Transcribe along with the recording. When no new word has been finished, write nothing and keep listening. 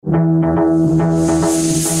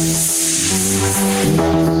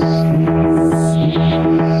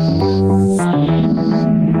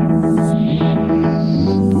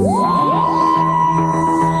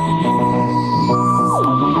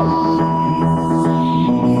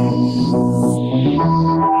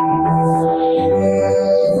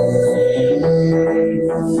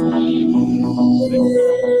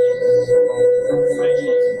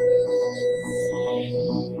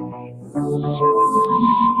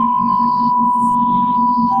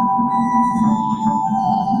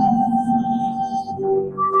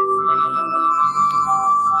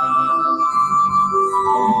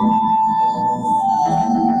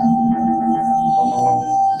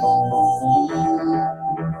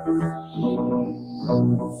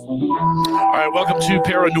Welcome to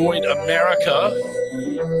Paranoid America.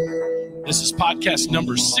 This is podcast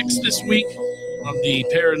number 6 this week on the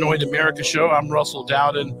Paranoid America show. I'm Russell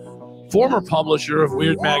Dowden, former publisher of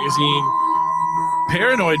Weird Magazine,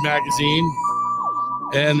 Paranoid Magazine,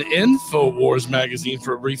 and InfoWars Magazine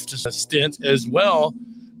for a brief stint as well.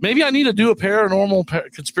 Maybe I need to do a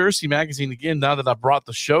paranormal conspiracy magazine again now that I brought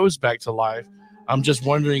the shows back to life. I'm just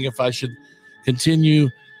wondering if I should continue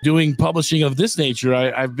doing publishing of this nature.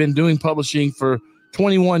 I've been doing publishing for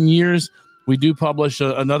 21 years. We do publish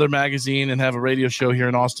another magazine and have a radio show here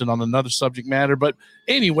in Austin on another subject matter. But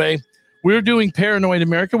anyway, we're doing Paranoid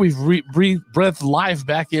America. We've breathed life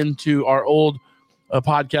back into our old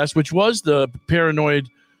podcast, which was the Paranoid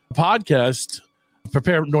podcast for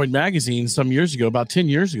Paranoid Magazine some years ago, about 10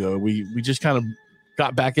 years ago. We just kind of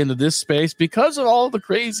got back into this space because of all the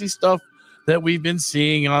crazy stuff that we've been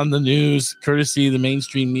seeing on the news, courtesy of the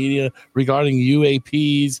mainstream media, regarding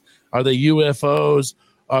UAPs. Are they UFOs?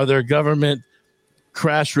 Are there government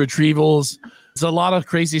crash retrievals? There's a lot of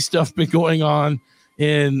crazy stuff been going on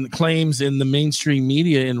in claims in the mainstream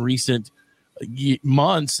media in recent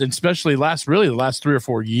months, and especially the last 3 or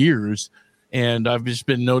 4 years. And I've just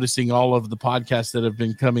been noticing all of the podcasts that have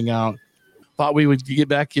been coming out. Thought we would get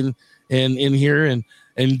back in here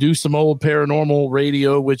and do some old paranormal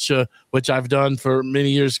radio, which I've done for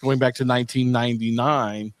many years, going back to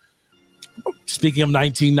 1999. Speaking of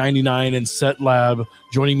 1999 and Set Lab,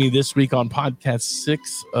 joining me this week on podcast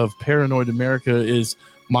 6 of Paranoid America is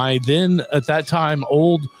my then, at that time,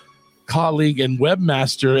 old colleague and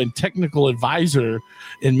webmaster and technical advisor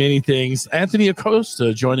in many things, Anthony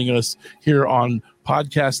Acosta, joining us here on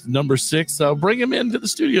podcast number 6. Bring him into the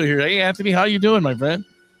studio here. Hey, Anthony, how you doing, my friend?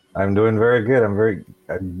 I'm doing very good.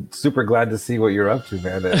 I'm super glad to see what you're up to,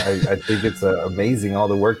 man. I think it's amazing, all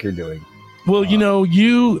the work you're doing. Well,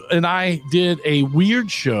 you and I did a weird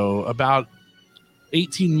show about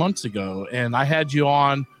 18 months ago, and I had you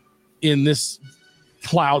on in this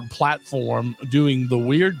cloud platform doing the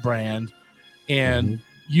Weird brand, and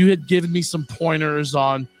you had given me some pointers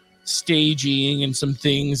on staging and some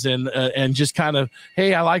things, and just kind of,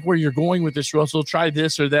 hey, I like where you're going with this, Russell. Try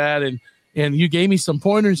this or that, and you gave me some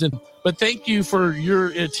pointers. But thank you for your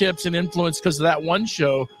tips and influence, because of that one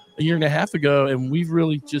show a year and a half ago, and we've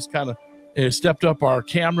really just kind of stepped up our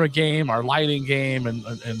camera game, our lighting game, and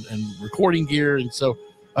recording gear. And so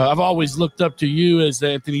I've always looked up to you as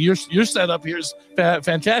Anthony. Your setup here is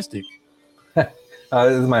fantastic. This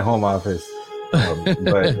is my home office,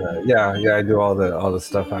 but yeah, I do all the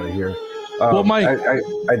stuff out of here. Well, Mike,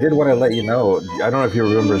 I did want to let you know. I don't know if you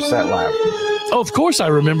remember Set Lab. Oh, of course I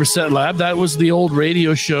remember Set Lab. That was the old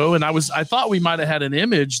radio show, and I thought we might have had an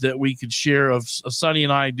image that we could share of Sonny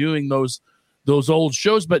and I doing those old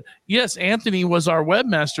shows. But yes, Anthony was our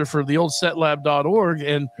webmaster for the old setlab.org,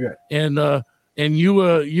 and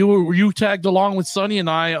you tagged along with Sonny and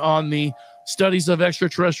I on the Studies of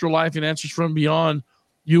Extraterrestrial Life and Answers from Beyond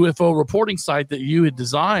UFO reporting site that you had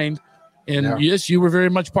designed. And yes, you were very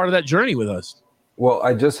much part of that journey with us. Well,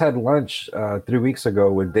 I just had lunch 3 weeks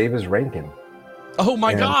ago with Davis Rankin. Oh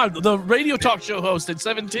my God, the radio talk show host at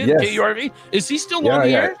 710 KURV. Is he still on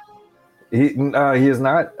the air? He is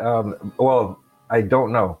not. Well, I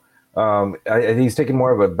don't know. He's taking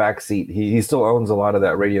more of a back seat. He still owns a lot of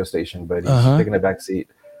that radio station, but he's taking a back seat.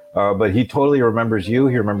 But he totally remembers you.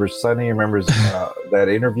 He remembers Sonny. He remembers that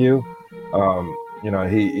interview.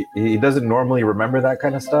 He doesn't normally remember that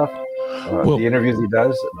kind of stuff. The interviews he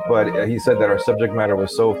does, but he said that our subject matter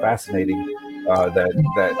was so fascinating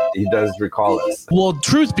that he does recall us. Well,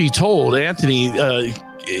 truth be told, Anthony,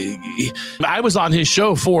 I was on his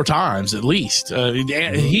show 4 times at least.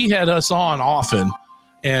 He had us on often,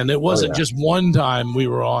 and it wasn't just one time we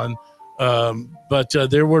were on, but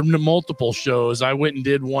there were multiple shows. I went and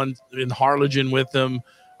did one in Harlingen with them.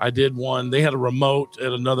 I did one. They had a remote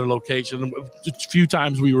at another location. A few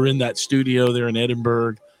times we were in that studio there in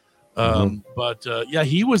Edinburgh. But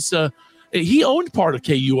he was he owned part of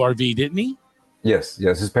KURV, didn't he? Yes,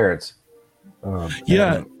 his parents.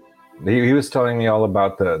 He was telling me all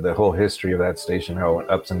about the whole history of that station, how it went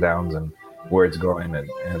ups and downs and where it's going, and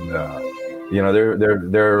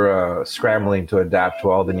they're scrambling to adapt to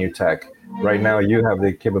all the new tech. Right now, you have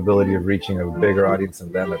the capability of reaching a bigger audience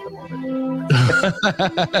than them at the moment.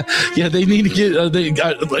 Yeah, they need to get.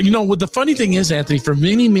 What the funny thing is, Anthony, for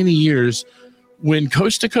many, many years, when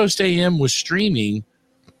Coast to Coast AM was streaming,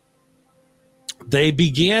 they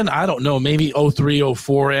began, I don't know, maybe 03,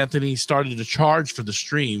 04, Anthony started to charge for the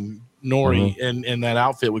stream, Nori and that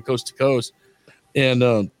outfit with Coast to Coast.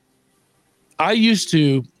 And I used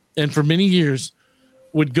to, and for many years,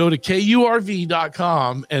 would go to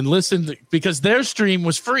KURV.com and listen to, because their stream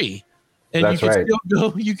was free. And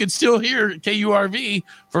you could still hear KURV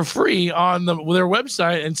for free on their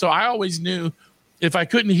website. And so I always knew if I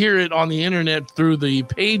couldn't hear it on the internet through the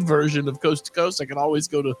paid version of Coast to Coast, I could always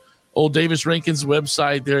go to old Davis Rankin's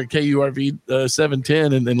website there at KURV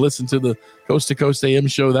 710 and listen to the Coast to Coast AM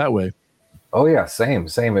show that way. Oh yeah, same.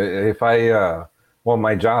 If I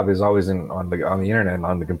my job is always on the internet and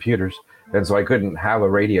on the computers, and so I couldn't have a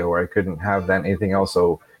radio or I couldn't have anything else.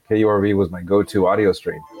 So KURV was my go-to audio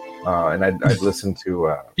stream, and I'd listen to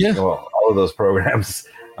all of those programs.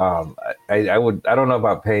 I don't know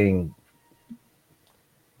about paying.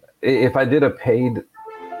 If I did a paid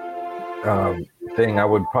thing, I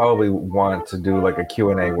would probably want to do like a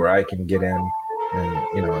Q&A where I can get in and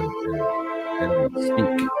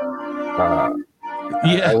speak.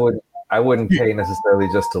 I wouldn't pay necessarily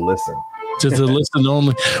just to listen. Just to listen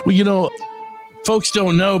only. Well, folks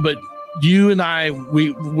don't know, but you and I,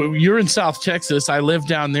 you're in South Texas. I lived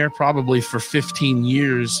down there probably for 15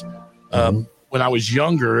 years when I was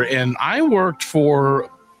younger, and I worked for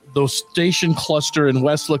the station cluster in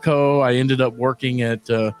Weslaco. I ended up working at,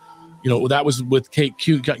 that was with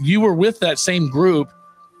KQ. You were with that same group,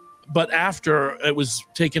 but after it was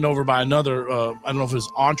taken over by another, I don't know if it was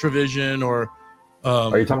Entravision or.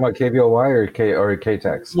 Are you talking about KVOY or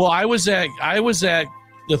KTEX? Well, I was at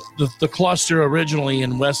the cluster originally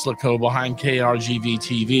in Weslaco behind KRGV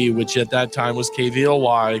TV, which at that time was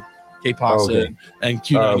KVOY, KPOSA, and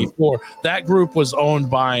Q94. That group was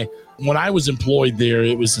owned by, when I was employed there,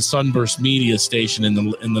 it was the Sunburst Media station in the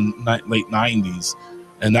late 90s,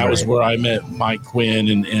 and that was where I met Mike Quinn,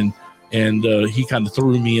 and he kind of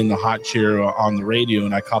threw me in the hot chair on the radio,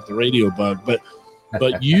 and I caught the radio bug.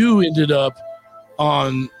 But you ended up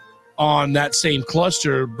on that same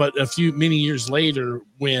cluster, but many years later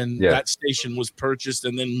when that station was purchased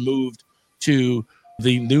and then moved to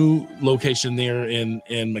the new location there in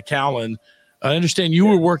McAllen. I understand you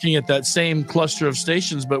were working at that same cluster of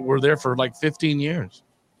stations, but were there for like 15 years.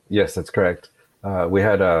 Yes, that's correct. We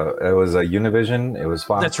had it was a Univision, it was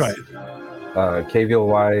Fox. That's right.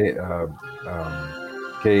 KVOY,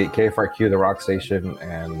 KFRQ, the rock station,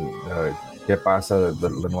 and Que Pasa, La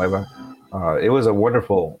Nueva. It was a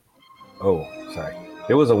wonderful.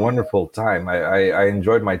 It was a wonderful time. I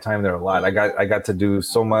enjoyed my time there a lot. I got to do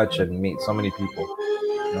so much and meet so many people,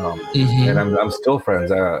 and I'm still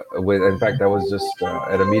friends. In fact, I was just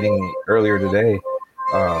at a meeting earlier today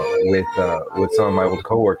with some of my old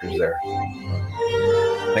coworkers there.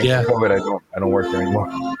 Thanks to COVID, I don't work there anymore.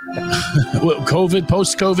 Well,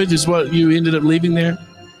 post-COVID is what you ended up leaving there.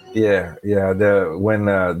 Yeah. When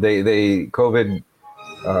COVID.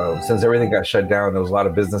 Since everything got shut down, there was a lot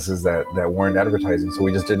of businesses that weren't advertising, so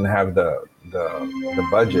we just didn't have the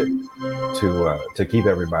budget to keep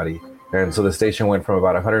everybody, and so the station went from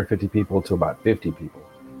about 150 people to about 50 people.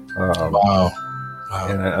 Wow.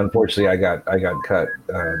 And unfortunately, I got cut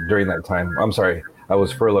during that time. I'm sorry, I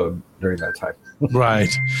was furloughed during that time. Right.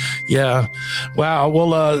 Yeah. Wow.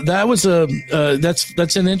 Well, that was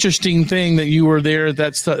that's an interesting thing that you were there at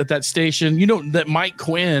that station. That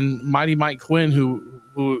Mighty Mike Quinn,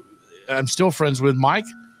 who I'm still friends with. Mike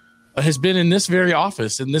has been in this very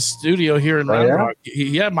office, in this studio here in Round Rock.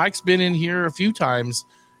 Mike's been in here a few times,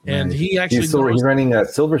 and he actually he's running at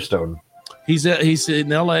Silverstone. He's in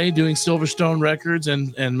LA doing Silverstone Records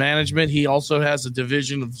and management. He also has a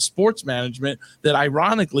division of sports management that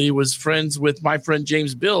ironically was friends with my friend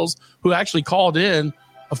James Bills, who actually called in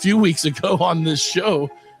a few weeks ago on this show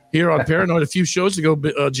here on Paranoid a few shows ago.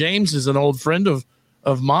 James is an old friend of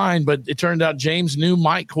mine, but it turned out James knew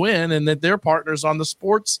Mike Quinn and that they're partners on the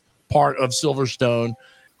sports part of Silverstone.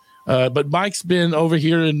 But Mike's been over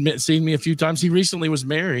here and seen me a few times. He recently was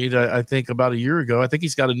married, I think about a year ago. I think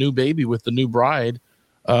he's got a new baby with the new bride.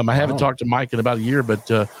 I haven't talked to Mike in about a year, but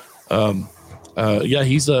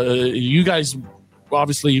he's you guys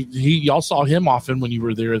obviously y'all saw him often when you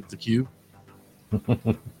were there at the Cube.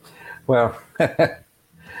 Well,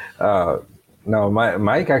 no,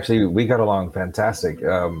 Mike actually, we got along fantastic.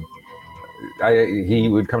 He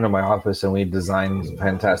would come to my office and we'd design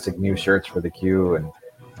fantastic new shirts for the Q, and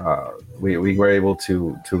we were able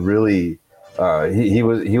to really. He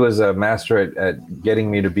was a master at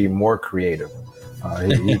getting me to be more creative.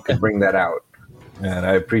 He could bring that out, and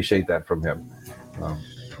I appreciate that from him.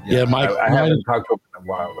 Mike. I haven't talked to him in a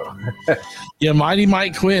while though. Yeah, Mighty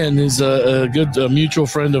Mike Quinn is a good mutual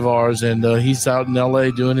friend of ours, and he's out in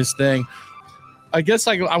L.A. doing his thing. I guess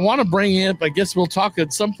I want to bring up. I guess we'll talk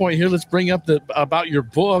at some point here. Let's bring up about your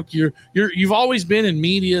book. You've always been in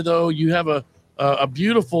media, though. You have a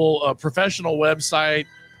beautiful professional website.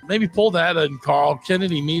 Maybe pull that in, Carl.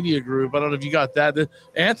 Kennedy Media Group. I don't know if you got that.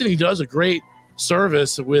 Anthony does a great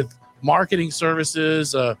service with marketing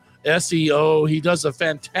services, SEO. He does a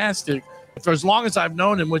fantastic. For as long as I've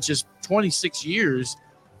known him, which is 26 years.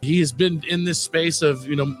 He has been in this space of,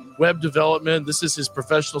 web development. This is his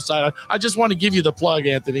professional side. I just want to give you the plug,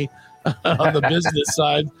 Anthony, on the business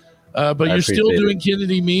side. But you're still doing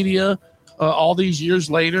Kennedy Media all these years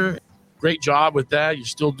later. Great job with that. You're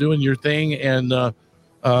still doing your thing. And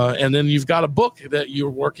then you've got a book that you're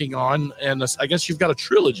working on. And I guess you've got a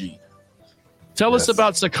trilogy. Tell us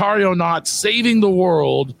about Sicario Not Saving the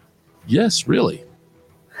World. Yes, really.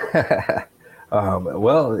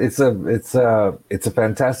 Well, it's a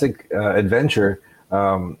fantastic adventure.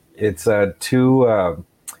 It's two.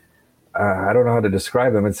 I don't know how to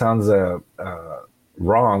describe them. It sounds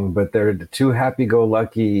wrong, but they're two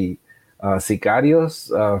happy-go-lucky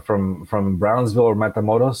sicarios from Brownsville or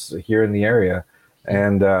Matamoros here in the area,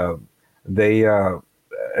 and they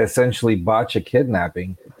essentially botch a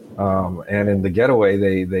kidnapping. And in the getaway,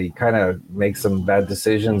 they kind of make some bad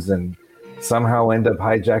decisions and somehow end up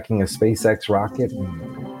hijacking a SpaceX rocket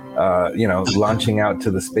and, launching out to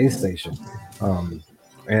the space station.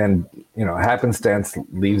 And happenstance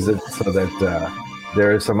leaves it so that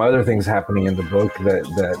there are some other things happening in the book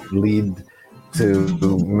that lead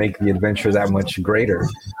to make the adventure that much greater,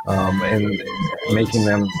 and making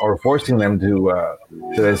them or forcing them to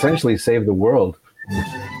essentially save the world.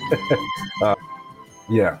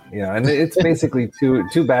 And it's basically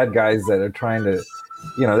two bad guys that are trying to,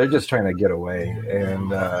 they're just trying to get away,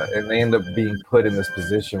 and they end up being put in this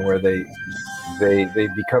position where they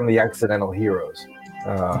become the accidental heroes,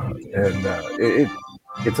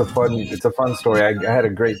 it's a fun story. I had a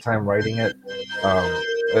great time writing it.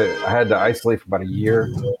 I had to isolate for about a year,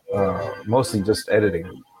 mostly just editing.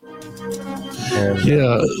 And,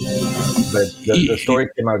 but the story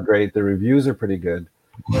came out great. The reviews are pretty good.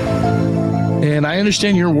 And I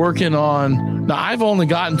understand you're working on. Now, I've only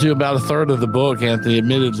gotten to about a third of the book, Anthony,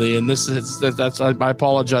 admittedly, and I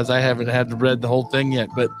apologize. I haven't had to read the whole thing yet,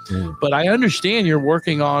 but I understand you're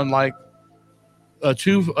working on like a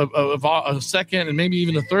second and maybe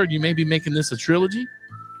even a third. You may be making this a trilogy.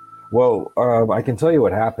 Well, I can tell you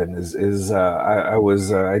what happened is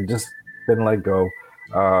I just been let go.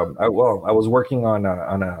 I was working on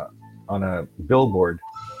a billboard.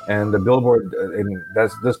 And the billboard, and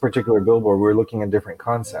that's this particular billboard, we were looking at different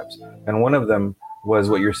concepts. And one of them was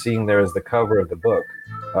what you're seeing there is the cover of the book,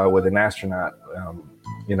 with an astronaut,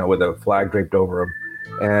 with a flag draped over him.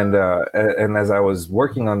 And as I was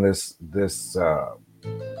working on this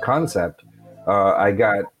concept, I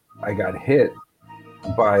got hit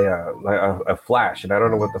by a flash, and I don't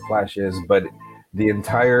know what the flash is, but the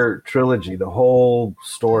entire trilogy, the whole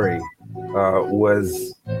story,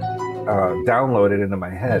 was downloaded into my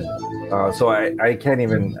head. So I can't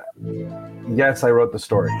even. Yes, I wrote the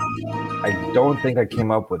story. I don't think I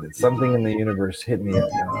came up with it. Something in the universe hit me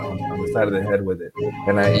on the side of the head with it,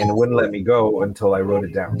 and it wouldn't let me go until I wrote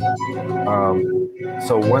it down.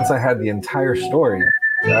 So once I had the entire story,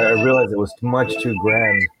 I realized it was much too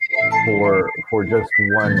grand for just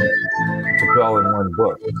one to put all in one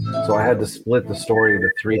book. So I had to split the story into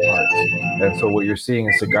 3 parts. And so what you're seeing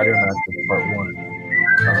is Sicario Not part 1.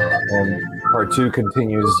 And part 2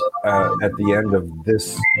 continues at the end of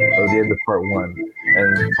part 1,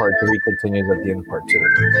 and part 3 continues at the end of part 2.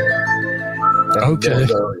 And okay.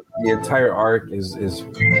 The entire arc is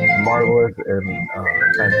marvelous and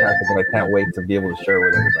fantastic, and I can't wait to be able to share it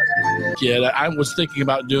with everybody. Yeah, I was thinking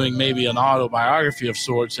about doing maybe an autobiography of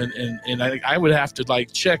sorts, and I would have to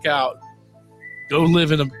check out, go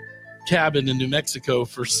live in a cabin in New Mexico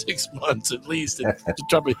for 6 months at least, and to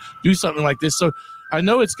try to do something like this. So I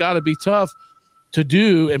know it's got to be tough to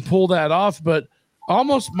do and pull that off, but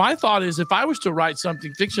almost my thought is if I was to write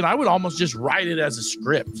something fiction, I would almost just write it as a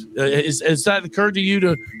script. Has that occurred to you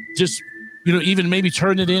to just, even maybe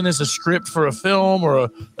turn it in as a script for a film or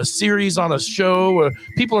a series on a show, or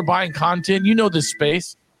people are buying content? This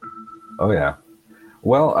space. Oh yeah.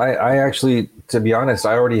 Well, I actually, to be honest,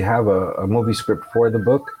 I already have a movie script for the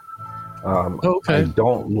book. Okay. I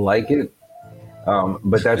don't like it,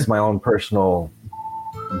 but that's my own personal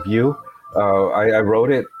view. I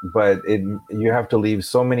wrote it, but you have to leave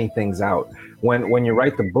so many things out. When you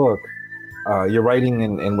write the book, you're writing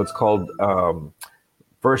in what's called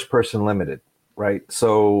first person limited, right?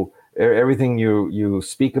 So everything you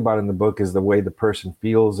speak about in the book is the way the person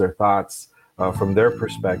feels their thoughts from their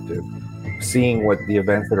perspective, seeing what the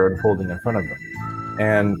events that are unfolding in front of them.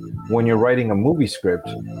 And when you're writing a movie script,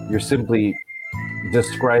 you're simply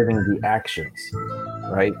describing the actions,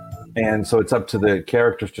 right? And so it's up to the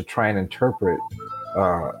characters to try and interpret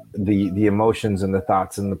the emotions and the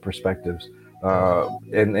thoughts and the perspectives.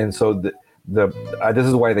 And so this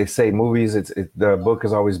is why they say movies, the book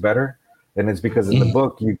is always better. And it's because in the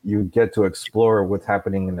book you get to explore what's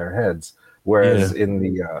happening in their heads, whereas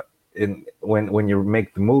when you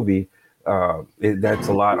make the movie, that's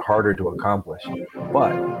a lot harder to accomplish.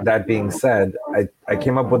 But that being said, I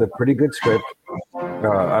came up with a pretty good script. A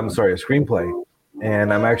screenplay,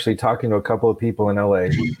 and I'm actually talking to a couple of people in LA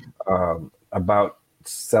about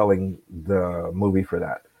selling the movie for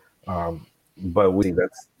that. But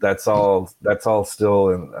that's all still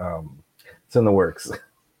it's in the works.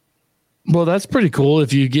 Well, that's pretty cool.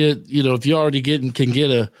 If you already can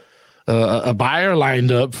get a buyer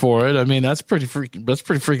lined up for it. I mean, that's pretty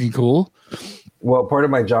freaking cool. Well, part of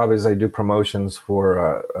my job is I do promotions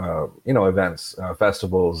for events,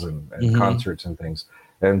 festivals, and concerts and things.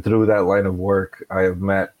 And through that line of work, I have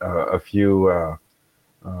met a few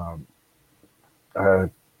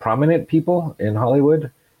prominent people in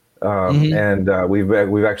Hollywood, and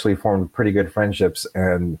we've actually formed pretty good friendships.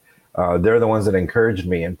 And they're the ones that encouraged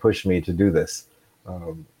me and pushed me to do this.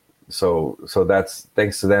 So that's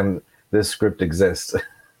thanks to them. This script exists.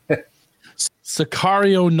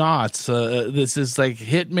 Sicario Knots. This is like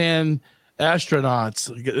hitman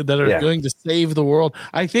astronauts that are going to save the world.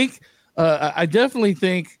 I think, I definitely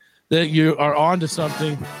think that you are onto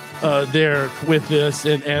something there with this,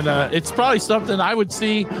 and it's probably something I would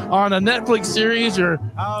see on a Netflix series or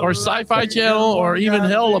Sci-Fi Channel or even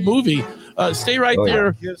hell, a movie. Stay right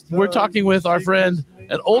there. We're talking with our friend,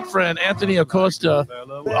 an old friend, Anthony Acosta,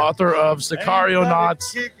 author of Sicario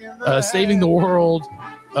Knots, Saving the World.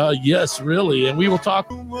 Yes, really. And we will talk.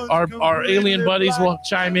 Our alien buddies will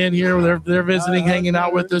chime in here. They're visiting, hanging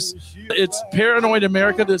out with us. It's Paranoid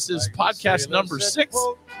America. This is podcast number 6.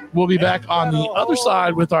 We'll be back on the other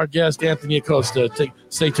side with our guest, Anthony Acosta.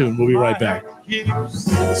 Stay tuned. We'll be right back.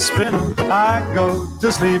 I go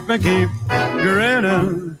to sleep and keep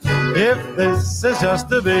grinning. If this is just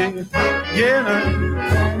the beginning,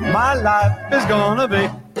 my life is gonna be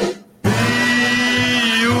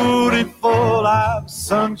beautiful. I've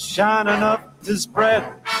sunshine enough to spread.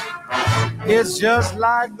 It's just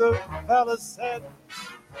like the fella said.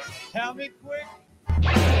 Tell me quick.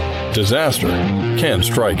 Disaster can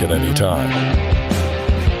strike at any time.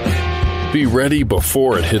 Be ready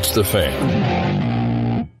before it hits the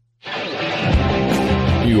fan.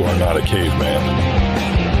 You are not a caveman,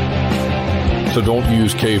 so don't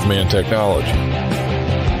use caveman technology.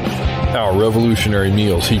 Our revolutionary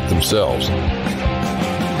meals heat themselves.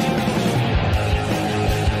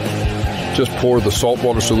 Just pour the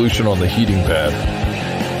saltwater solution on the heating pad.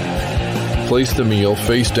 Place the meal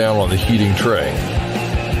face down on the heating tray.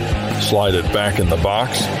 Slide it back in the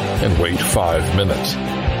box and wait 5 minutes.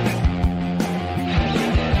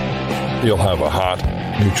 You'll have a hot,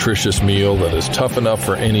 nutritious meal that is tough enough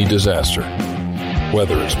for any disaster.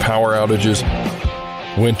 Whether it's power outages,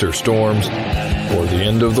 winter storms, or the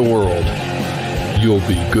end of the world, you'll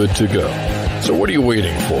be good to go. So what are you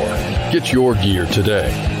waiting for? Get your gear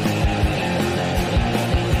today.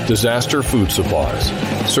 Disaster Food Supplies.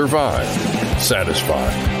 Survive.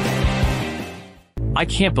 Satisfied. I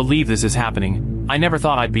can't believe this is happening. I never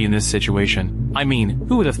thought I'd be in this situation. I mean,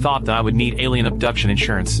 who would have thought that I would need alien abduction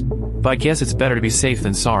insurance? But I guess it's better to be safe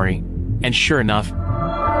than sorry. And sure enough,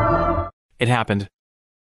 it happened.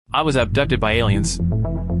 I was abducted by aliens.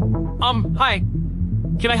 Hi.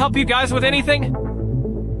 Can I help you guys with anything?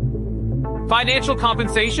 Financial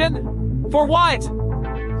compensation? For what?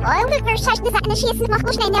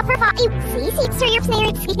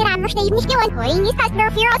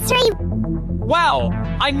 Wow,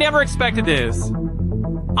 I never expected this.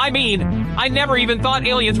 I mean, I never even thought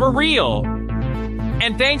aliens were real.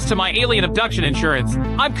 And thanks to my alien abduction insurance,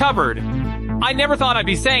 I'm covered. I never thought I'd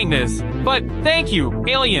be saying this, but thank you,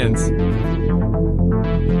 aliens.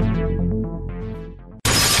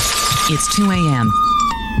 It's 2 a.m.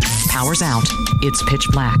 Power's out. It's pitch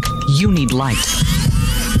black. You need light.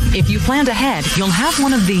 If you planned ahead, you'll have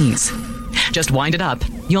one of these. Just wind it up.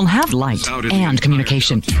 You'll have light and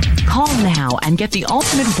communication. Call now and get the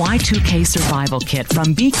ultimate Y2K survival kit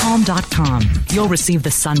from BeCalm.com. You'll receive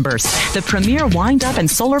the Sunburst, the premier wind-up and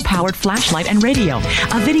solar-powered flashlight and radio,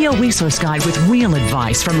 a video resource guide with real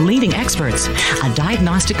advice from leading experts, a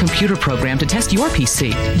diagnostic computer program to test your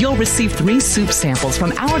PC. You'll receive 3 soup samples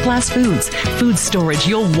from Hourglass Foods, food storage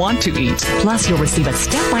you'll want to eat. Plus, you'll receive a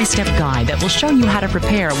step-by-step guide that will show you how to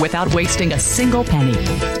prepare without wasting a single penny.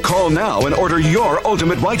 Call now and order your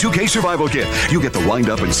ultimate Y2K survival kit. You get the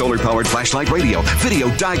wind-up and solar-powered flashlight radio, video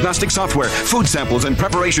diagnostic software, food samples, and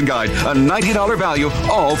preparation guide. A $90 value,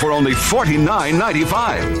 all for only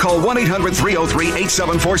 $49.95. Call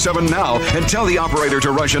 1-800-303-8747 now and tell the operator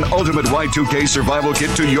to rush an ultimate Y2K survival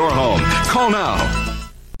kit to your home. Call now.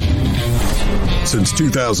 Since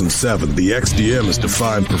 2007, the XDM has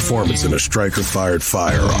defined performance in a striker-fired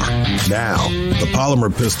firearm. Now, the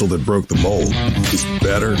polymer pistol that broke the mold is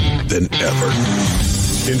better than ever.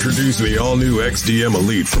 Introducing the all-new XDM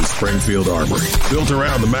Elite from Springfield Armory. Built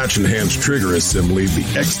around the match-enhanced trigger assembly, the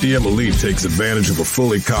XDM Elite takes advantage of a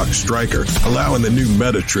fully cocked striker, allowing the new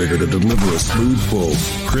Meta trigger to deliver a smooth pull,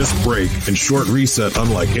 crisp break, and short reset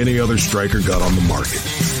unlike any other striker gun on the market.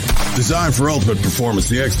 Designed for ultimate performance,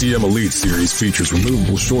 the XDM Elite series features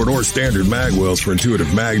removable short or standard mag wells for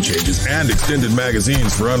intuitive mag changes and extended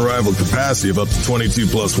magazines for unrivaled capacity of up to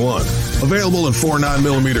 22+1. Available in 4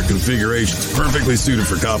 9mm configurations, perfectly suited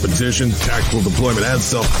for competition, tactical deployment, and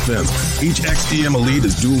self-defense. Each XDM Elite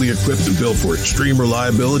is duly equipped and built for extreme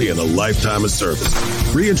reliability and a lifetime of service.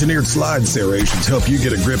 Re-engineered slide serrations help you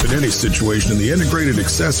get a grip in any situation, and the integrated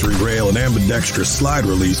accessory rail and ambidextrous slide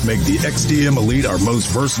release make the XDM Elite our most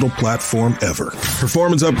versatile platform ever.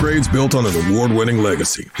 Performance upgrades built on an award-winning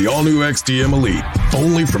legacy. The all-new XDM Elite,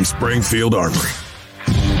 only from Springfield Armory.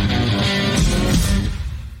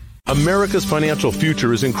 America's financial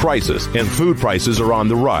future is in crisis, and food prices are on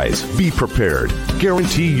the rise. Be prepared.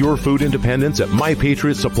 Guarantee your food independence at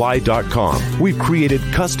MyPatriotSupply.com. We've created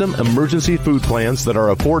custom emergency food plans that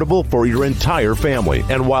are affordable for your entire family.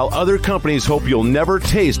 And while other companies hope you'll never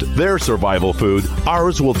taste their survival food,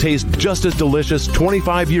 ours will taste just as delicious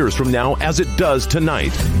 25 years from now as it does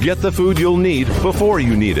tonight. Get the food you'll need before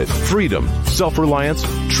you need it. Freedom, self-reliance,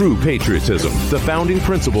 true patriotism. The founding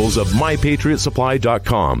principles of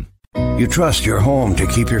MyPatriotSupply.com. You trust your home to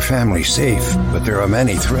keep your family safe, but there are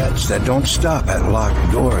many threats that don't stop at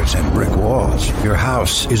locked doors and brick walls. Your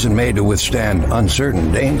house isn't made to withstand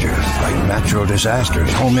uncertain dangers like natural disasters,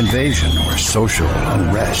 home invasion, or social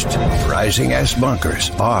unrest. Rising S bunkers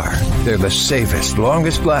are. They're the safest,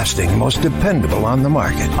 longest-lasting, most dependable on the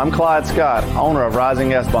market. I'm Clyde Scott, owner of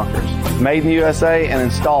Rising S Bunkers. Made in the USA and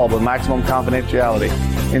installed with maximum confidentiality.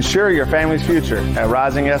 Ensure your family's future at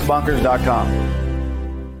RisingSBunkers.com.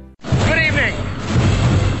 Good evening.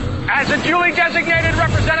 As a duly designated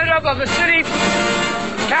representative of the city,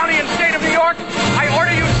 county, and state of New York, I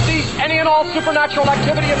order you to cease any and all supernatural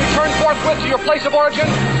activity and return forthwith to your place of origin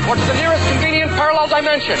or to the nearest convenient parallel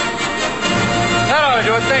dimension. That ought to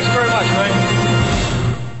do it. Thanks very much, Ray.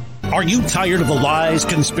 Are you tired of the lies,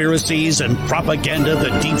 conspiracies, and propaganda the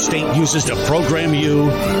deep state uses to program you?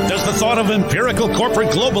 Does the thought of empirical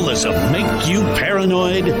corporate globalism make you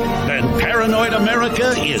paranoid? Then Paranoid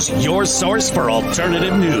America is your source for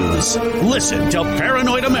alternative news. Listen to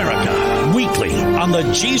Paranoid America weekly on the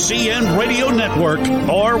GCN Radio Network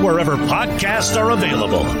or wherever podcasts are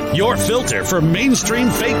available. Your filter for mainstream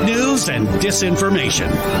fake news and disinformation.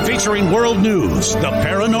 Featuring world news, the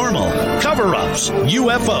paranormal, cover-ups,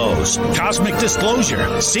 UFOs, cosmic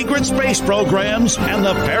disclosure, secret space programs, and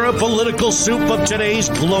the parapolitical soup of today's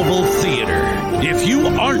global theater. If you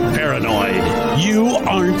aren't paranoid, you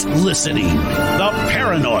aren't listening. The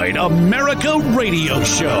Paranoid America Radio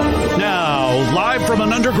Show. Now, live from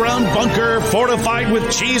an underground bunker fortified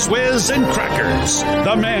with Cheese Whiz and crackers.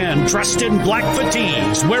 The man dressed in black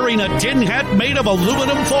fatigues, wearing a tin hat made of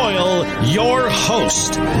aluminum foil. Your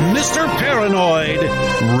host, Mr. Paranoid,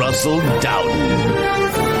 Russell Dowden.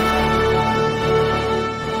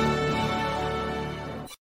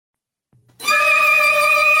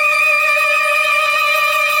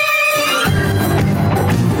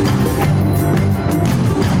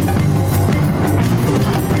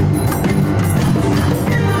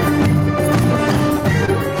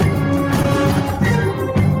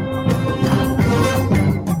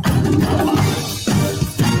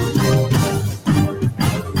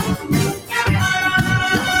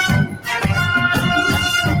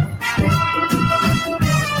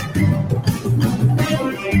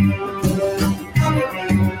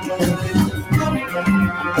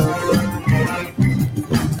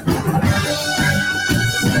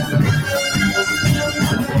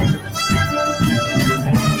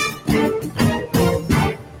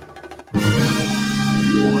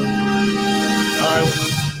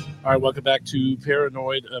 All right, welcome back to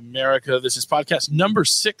Paranoid America. This is podcast number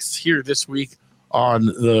 6 here this week on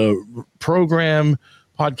the program,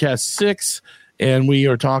 podcast 6. And we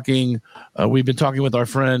are talking, we've been talking with our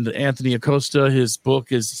friend Anthony Acosta. His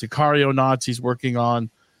book is Sicario Knots. He's working on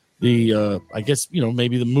the, I guess,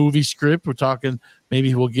 maybe the movie script. We're talking, maybe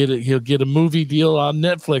he'll get a movie deal on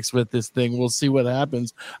Netflix with this thing. We'll see what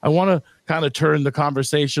happens. I want to kind of turn the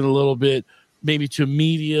conversation a little bit, maybe to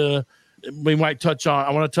media. I want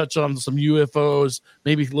to touch on some UFOs,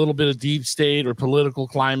 maybe a little bit of deep state or political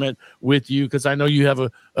climate with you, because I know you have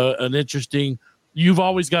an interesting, you've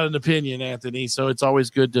always got an opinion, Anthony, so it's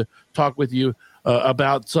always good to talk with you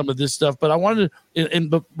about some of this stuff. But I wanted to,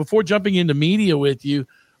 and before jumping into media with you,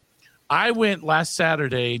 I went last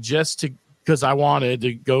Saturday because I wanted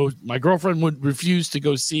to go. My girlfriend would refuse to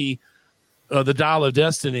go see the Dial of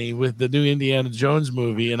Destiny with the new Indiana Jones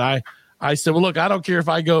movie, and I said, well, look, I don't care if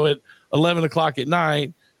I go at 11 o'clock at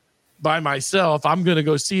night by myself. I'm going to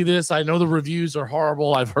go see this. I know the reviews are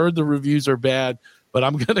horrible. I've heard the reviews are bad, but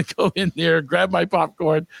I'm going to go in there, grab my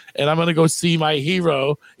popcorn, and I'm going to go see my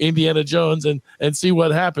hero, Indiana Jones, and see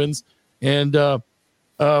what happens. And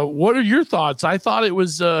what are your thoughts? I thought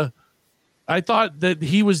that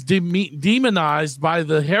he was demonized by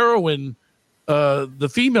the heroine.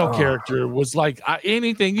 The female character was like,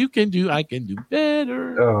 anything you can do, I can do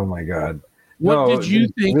better. Oh my God. What did you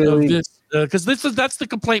think of this? Because that's the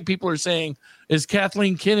complaint people are saying is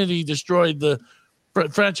Kathleen Kennedy destroyed the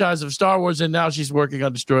franchise of Star Wars, and now she's working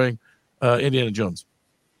on destroying Indiana Jones.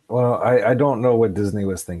 Well, I don't know what Disney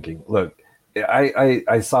was thinking. Look,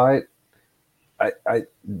 I saw it.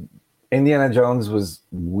 Indiana Jones was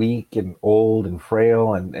weak and old and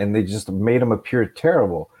frail, and they just made him appear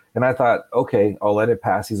terrible. And I thought, okay, I'll let it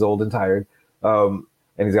pass. He's old and tired, and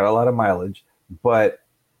he's got a lot of mileage. But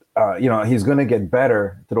he's going to get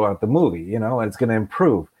better throughout the movie, and it's going to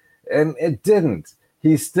improve. And it didn't.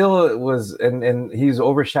 He still was, and he's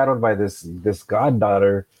overshadowed by this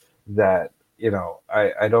goddaughter that,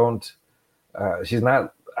 I don't, she's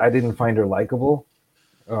not, I didn't find her likable.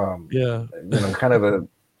 Kind of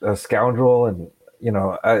a scoundrel. And,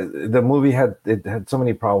 the movie had so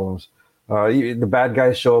many problems. The bad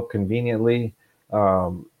guys show up conveniently.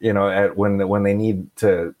 At when they need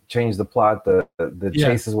to change the plot, the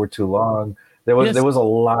chases were too long. There was a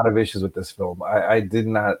lot of issues with this film. I did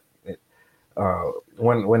not.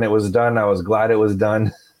 When it was done, I was glad it was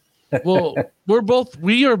done. Well,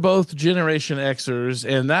 we are both Generation Xers,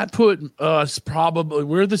 and that put us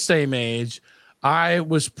we're the same age. I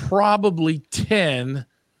was probably 10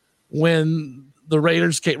 when the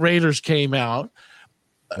Raiders came out.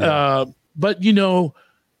 But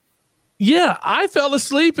I fell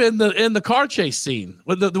asleep in the car chase scene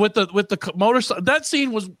with the motorcycle. That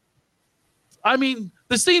scene was,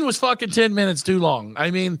 the scene was fucking 10 minutes too long.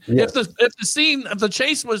 If the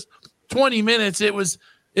chase was 20 minutes, it was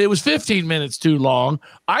 15 minutes too long.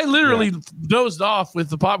 I literally dozed off with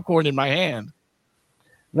the popcorn in my hand.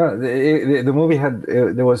 No, the movie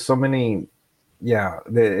there was so many.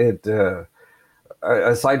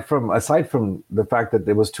 Aside from the fact that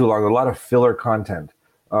it was too long, a lot of filler content.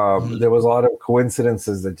 There was a lot of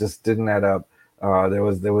coincidences that just didn't add up. There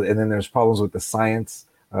was, and then there's problems with the science,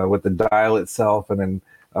 with the dial itself, and then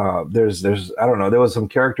there's I don't know. There was some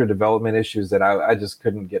character development issues that I just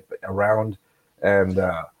couldn't get around, and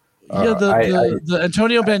the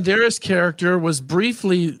Antonio Banderas character was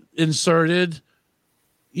briefly inserted,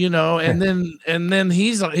 and then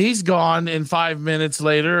he's gone in 5 minutes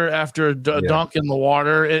later after a dunk in the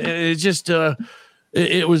water. It just.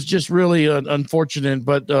 It was just really unfortunate,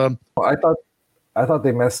 but I thought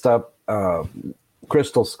they messed up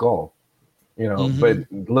Crystal Skull, But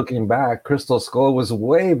looking back, Crystal Skull was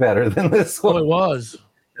way better than this one. Oh, it was,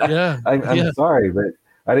 yeah. I'm sorry, but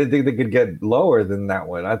I didn't think they could get lower than that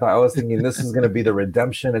one. I was thinking this is going to be the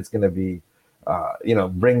redemption. It's going to be,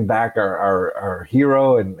 bring back our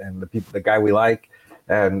hero and the guy we like,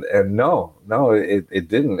 and no, it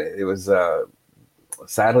didn't. It was.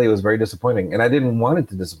 Sadly, it was very disappointing, and I didn't want it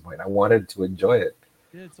to disappoint. I wanted to enjoy it.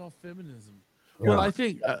 Yeah, it's all feminism. Yeah. Well, I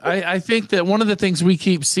think that one of the things we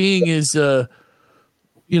keep seeing is, I'm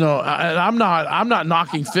not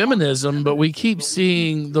knocking feminism, but we keep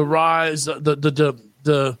seeing the rise,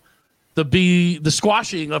 the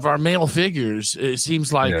squashing of our male figures. It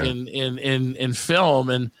seems like in film,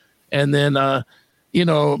 and then.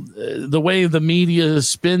 The way the media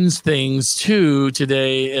spins things too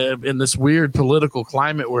today in this weird political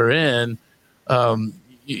climate we're in,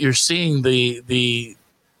 you're seeing the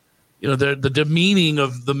demeaning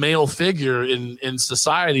of the male figure in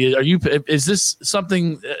society. Is this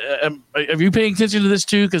something? Are you paying attention to this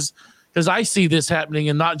too? Because because I see this happening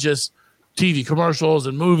in not just TV commercials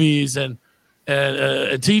and movies and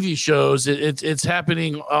TV shows. It's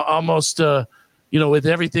happening almost with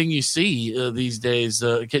everything you see these days.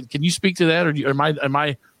 Can you speak to that, or am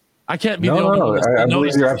I? I can't be the only one. I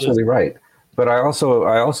believe you're absolutely right. But I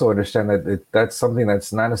also understand that that's something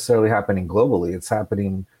that's not necessarily happening globally. It's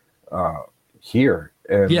happening here,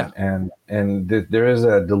 and there is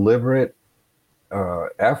a deliberate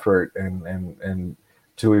effort and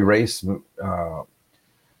to erase,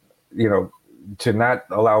 to not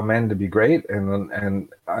allow men to be great. And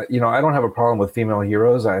I don't have a problem with female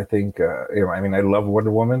heroes. I think I love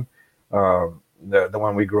Wonder Woman, the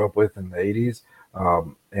one we grew up with in the 80s.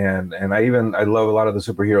 And I love a lot of the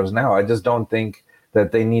superheroes now. I just don't think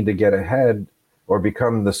that they need to get ahead or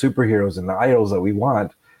become the superheroes and the idols that we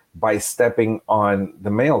want by stepping on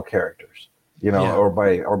the male characters, or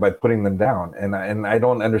by putting them down. And I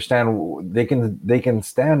don't understand. They can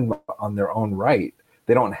stand on their own right.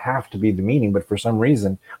 They don't have to be demeaning, but for some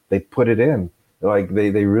reason they put it in. Like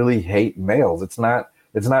they really hate males. It's not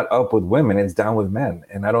up with women. It's down with men.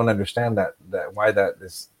 And I don't understand why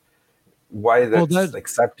that's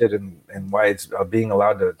accepted and why it's being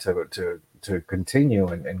allowed to continue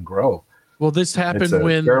and grow. Well, this happened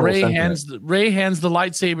when Rey hands the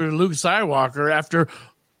lightsaber to Luke Skywalker after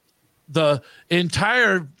the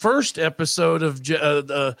entire first episode of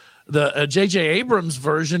the J.J. Abrams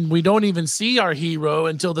version. We don't even see our hero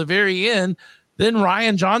until the very end. Then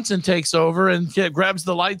Rian Johnson takes over and grabs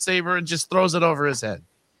the lightsaber and just throws it over his head.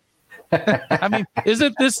 I mean,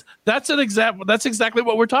 isn't this? That's an example. That's exactly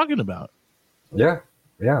what we're talking about. Yeah.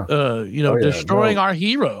 Destroying our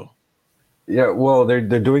hero. Yeah, well, they're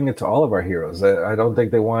doing it to all of our heroes. I don't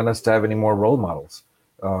think they want us to have any more role models.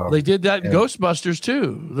 They did that in Ghostbusters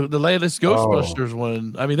too. The latest Ghostbusters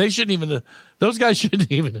one. I mean, those guys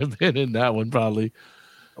shouldn't even have been in that one, probably.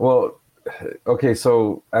 Well, okay,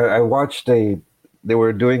 so I watched they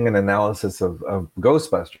were doing an analysis of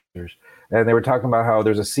Ghostbusters, and they were talking about how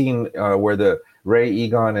there's a scene where the Ray,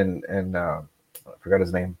 Egon, and I forgot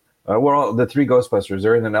his name. We're all the three Ghostbusters.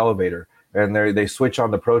 They're in an elevator, and they switch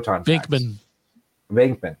on the proton packs.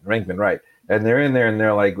 Venkman, right? And they're in there, and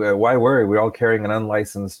they're like, "Why worry? We're all carrying an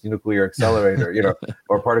unlicensed nuclear accelerator,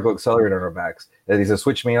 or particle accelerator on our backs." And he says,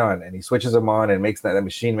 "Switch me on," and he switches them on, and that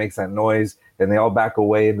machine makes that noise, and they all back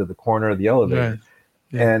away into the corner of the elevator. Right.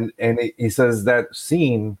 Yeah. And he says that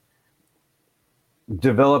scene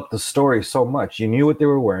developed the story so much. You knew what they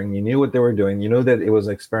were wearing, you knew what they were doing, you knew that it was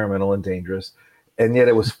experimental and dangerous, and yet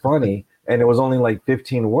it was funny, and it was only like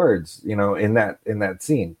 15 words, in that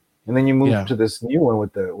scene. And then you move to this new one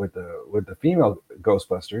with the female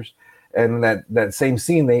Ghostbusters, and that same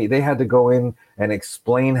scene they had to go in and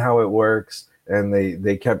explain how it works, and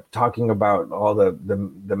they kept talking about all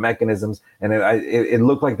the mechanisms, and it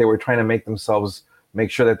looked like they were trying to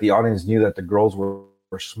make sure that the audience knew that the girls were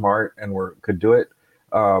smart and could do it,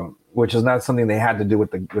 which is not something they had to do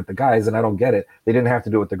with the guys, and I don't get it. They didn't have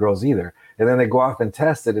to do it with the girls either. And then they go off and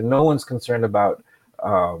test it, and no one's concerned about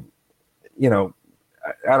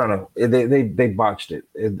I don't know. They botched it.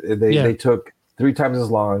 They took 3 times as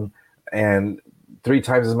long and 3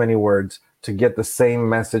 times as many words to get the same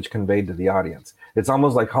message conveyed to the audience. It's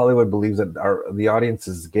almost like Hollywood believes that the audience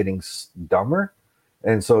is getting dumber,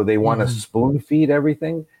 and so they want to spoon feed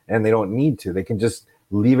everything, and they don't need to. They can just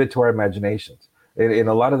leave it to our imaginations. In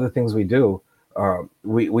a lot of the things we do,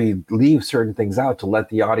 we leave certain things out to let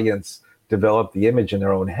the audience develop the image in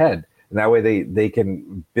their own head. And that way they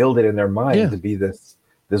can build it in their mind to be this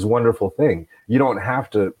wonderful thing. You don't have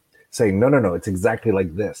to say, no, it's exactly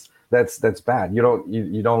like this. That's bad. You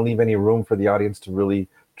don't leave any room for the audience to really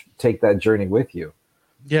take that journey with you.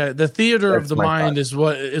 Yeah, the theater of the mind is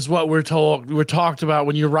what we're talked about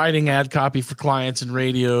when you're writing ad copy for clients in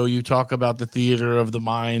radio. You talk about the theater of the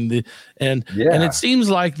mind, and it seems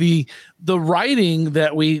like the writing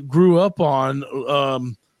that we grew up on,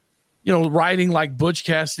 writing like Butch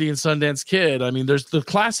Cassidy and Sundance Kid. I mean, there's the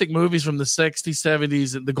classic movies from the 60s,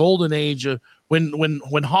 70s, the golden age of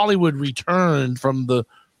when Hollywood returned from the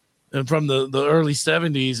early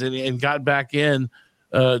 70s and got back in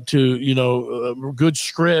to good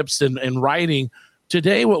scripts and writing.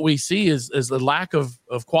 Today, what we see is the lack of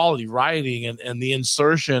quality writing and the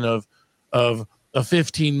insertion of a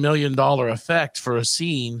 $15 million effect for a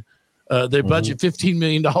scene. They budget $15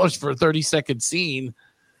 million for a 30-second scene.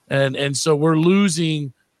 And so we're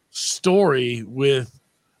losing story with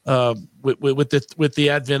the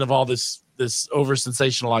advent of all this over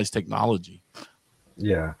sensationalized technology.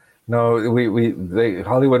 Yeah, no,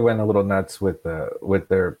 Hollywood went a little nuts with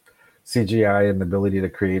their CGI and the ability to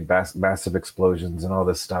create massive explosions and all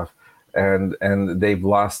this stuff, and they've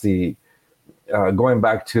lost the going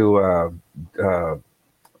back to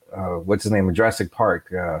what's his name, Jurassic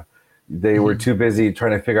Park. They were too busy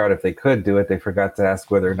trying to figure out if they could do it. They forgot to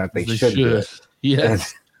ask whether or not they should do it.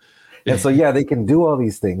 Yes. And so, yeah, they can do all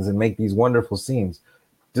these things and make these wonderful scenes.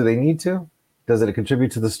 Do they need to? Does it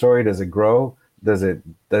contribute to the story? Does it grow? Does it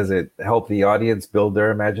help the audience build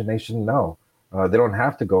their imagination? No, they don't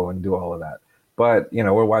have to go and do all of that. But,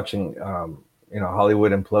 we're watching,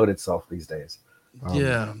 Hollywood implode itself these days.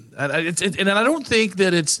 Yeah. And I don't think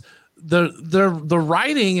that it's the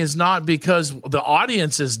writing is not because the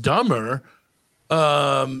audience is dumber.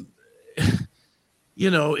 It's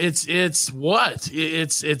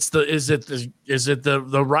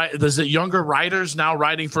younger writers now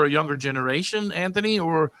writing for a younger generation, Anthony,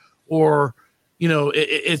 or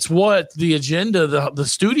it's what the agenda the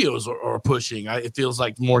studios are pushing. It feels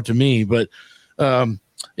like more to me, but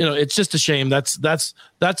it's just a shame. That's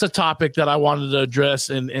a topic that I wanted to address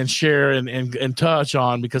and share and touch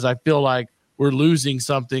on, because I feel like we're losing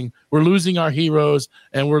something. We're losing our heroes,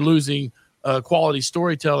 and we're losing quality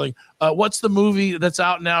storytelling. What's the movie that's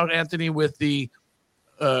out now, Anthony, with the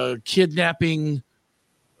kidnapping?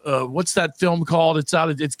 What's that film called? It's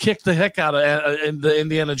out. It's kicked the heck out of in the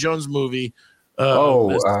Indiana Jones movie.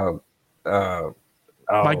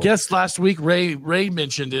 My guest last week, Ray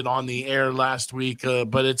mentioned it on the air last week,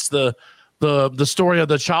 but it's the story of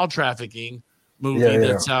the child trafficking movie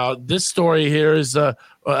that's out. This story here is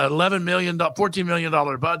 $14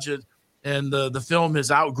 million budget, and the film is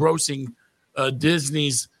outgrossing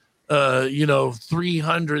Disney's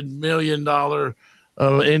 $300 million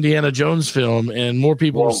Indiana Jones film, and more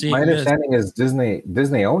people are seeing. My understanding is Disney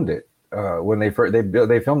owned it when they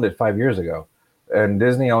filmed it 5 years ago. And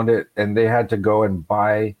Disney owned it, and they had to go and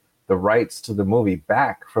buy the rights to the movie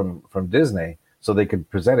back from Disney so they could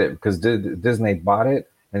present it, because Disney bought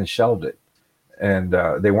it and shelved it, and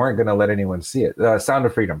they weren't going to let anyone see it. Sound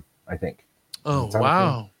of Freedom, I think. Oh,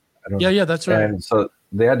 wow. Yeah, that's right. And so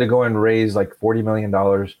they had to go and raise like $40 million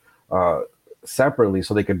separately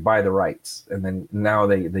so they could buy the rights, and then now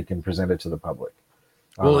they can present it to the public.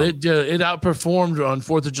 Well, it outperformed on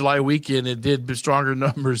 4th of July weekend. It did stronger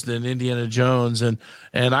numbers than Indiana Jones, and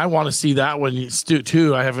I want to see that one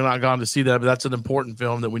too. I have not gone to see that, but that's an important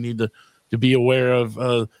film that we need to be aware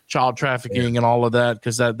of, child trafficking and all of that,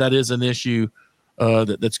 because that is an issue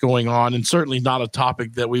that's going on, and certainly not a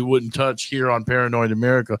topic that we wouldn't touch here on Paranoid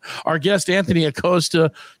America. Our guest, Anthony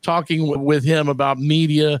Acosta, talking with him about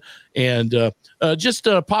media and just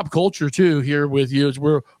pop culture too here with you, as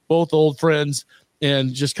we're both old friends.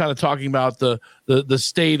 And just kind of talking about the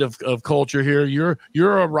state of culture here.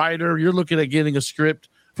 You're a writer. You're looking at getting a script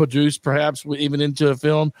produced, perhaps even into a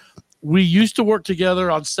film. We used to work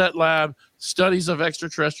together on Set Lab, Studies of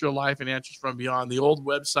Extraterrestrial Life and Answers from Beyond. The old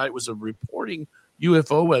website was a reporting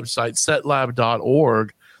UFO website,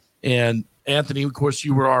 setlab.org. And Anthony, of course,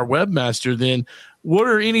 you were our webmaster then. What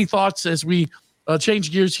are any thoughts as we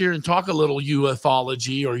change gears here and talk a little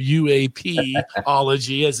ufology or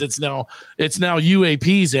UAP-ology, as it's now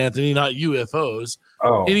UAPs, Anthony, not UFOs.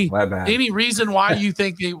 Oh, my bad. Any reason why you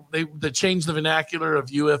think they changed the vernacular of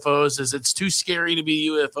UFOs? Is it's too scary to be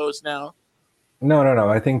UFOs now? No.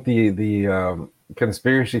 I think the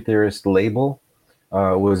conspiracy theorist label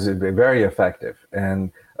was very effective,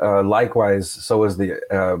 and likewise, so was the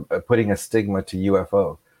putting a stigma to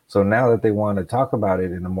UFO. So now that they want to talk about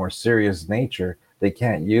it in a more serious nature, they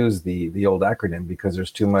can't use the old acronym, because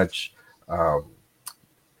there's too much too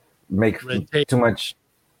much,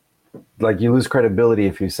 like, you lose credibility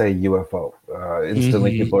if you say UFO.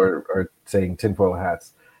 Instantly people are saying tinfoil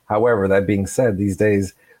hats. However, that being said, these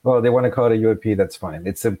days, they want to call it a UAP, that's fine.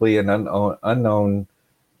 It's simply an unknown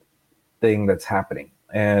thing that's happening.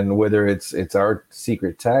 And whether it's our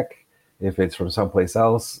secret tech, if it's from someplace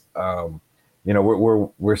else,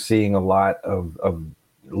 we're seeing a lot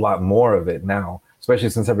more of it now, especially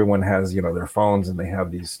since everyone has their phones and they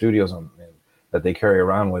have these studios that they carry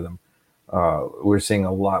around with them. We're seeing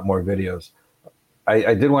a lot more videos.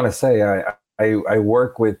 I did want to say I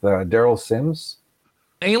work with Daryl Sims,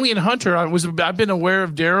 Alien Hunter. I've been aware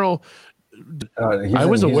of Daryl.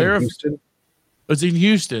 He's in Houston. Was in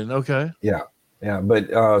Houston? Okay. Yeah.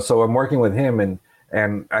 But so I'm working with him,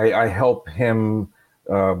 and I help him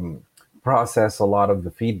process a lot of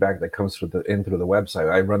the feedback that comes through the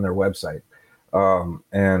website. I run their website,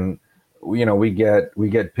 and we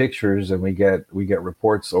get pictures and we get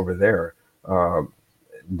reports over there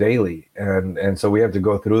daily, and so we have to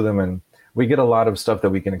go through them, and we get a lot of stuff that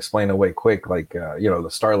we can explain away quick, like the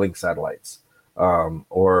Starlink satellites, but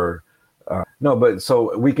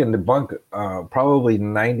so we can debunk probably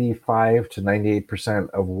 95 to 98%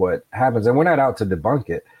 of what happens, and we're not out to debunk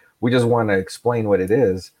it. We just want to explain what it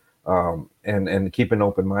is, and keep an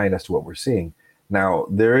open mind as to what we're seeing. Now,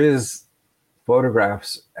 there is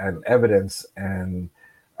photographs and evidence and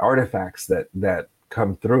artifacts that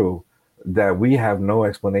come through that we have no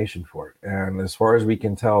explanation for. And as far as we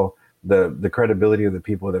can tell, the credibility of the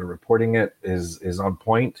people that are reporting it is on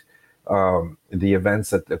point. The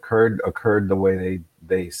events that occurred the way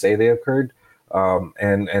they say they occurred.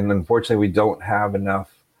 And unfortunately, we don't have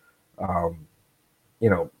enough,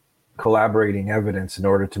 collaborating evidence in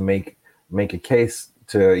order to make a case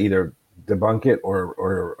to either debunk it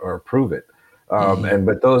or prove it.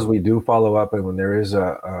 But those we do follow up, and when there is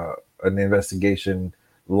an investigation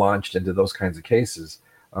launched into those kinds of cases.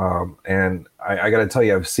 And I got to tell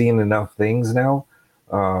you, I've seen enough things now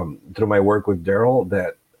through my work with Daryl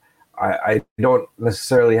that I don't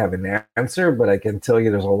necessarily have an answer, but I can tell you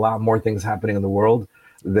there's a lot more things happening in the world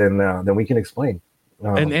than we can explain.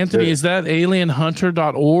 And Anthony, is that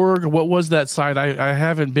alienhunter.org? What was that site? I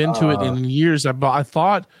haven't been to it in years. I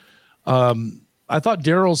thought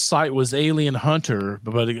Daryl's site was Alien Hunter,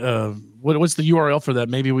 but what's the URL for that?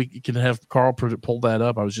 Maybe we can have Carl pull that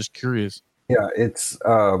up. I was just curious. Yeah, it's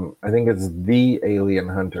I think it's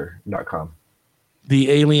thealienhunter.com.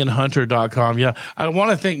 Thealienhunter.com. Yeah.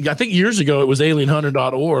 I think years ago it was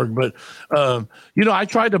alienhunter.org, but I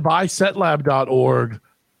tried to buy setlab.org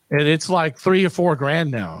and it's like $3 or $4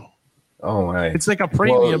 now. Oh my. It's like a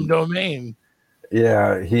premium domain.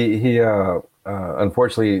 Yeah, he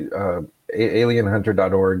unfortunately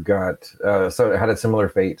alienhunter.org so it had a similar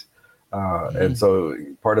fate. And so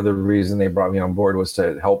part of the reason they brought me on board was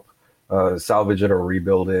to help salvage it or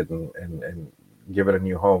rebuild it and give it a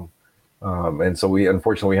new home. And so we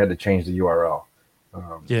unfortunately had to change the URL.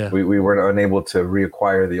 We were unable to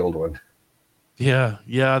reacquire the old one. Yeah.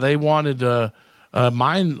 They wanted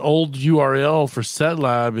mine old URL for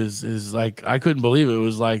SetLab is like, I couldn't believe it. It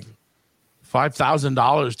was like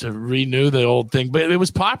 $5,000 to renew the old thing, but it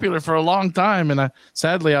was popular for a long time, and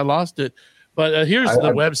sadly I lost it. But here's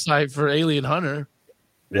the website for Alien Hunter.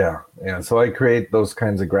 Yeah. So I create those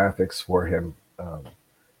kinds of graphics for him,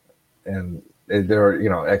 and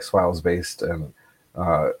they're X-Files based, and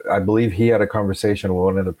I believe he had a conversation with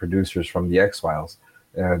one of the producers from the X-Files,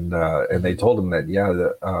 and they told him that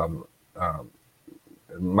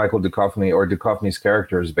Michael Duchovny or Duchovny's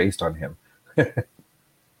character is based on him.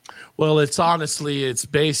 Well, it's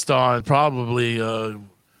based on probably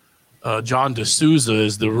John D'Souza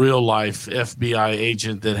is the real life FBI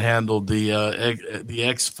agent that handled the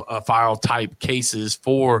X-File type cases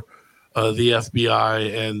for the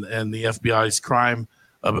FBI and the FBI's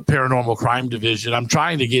paranormal crime division. I'm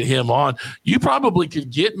trying to get him on. You probably could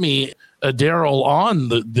get me Daryl on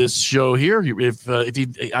this show here if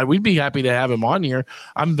we'd be happy to have him on here.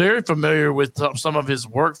 I'm very familiar with some of his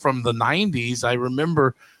work from the 90s. I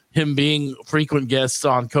remember him being frequent guests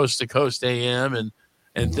on Coast to Coast AM and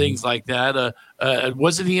things like that.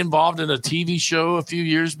 Wasn't he involved in a TV show a few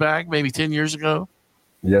years back, maybe 10 years ago?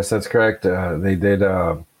 Yes, that's correct. They did.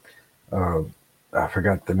 I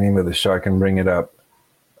forgot the name of the show. I can bring it up.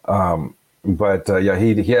 But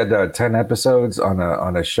he had 10 episodes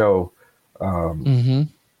on a show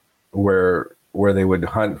where they would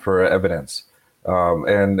hunt for evidence.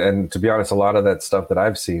 And to be honest, a lot of that stuff that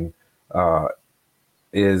I've seen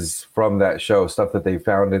is from that show, stuff that they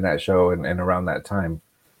found in that show and around that time.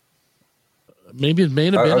 Maybe it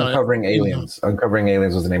may have been Uncovering Aliens. Uncovering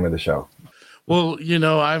Aliens was the name of the show. Well,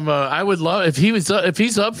 I would love if he's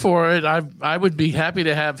up for it. I would be happy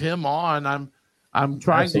to have him on. I'm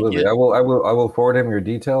trying Absolutely. to get. I will forward him your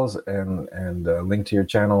details and link to your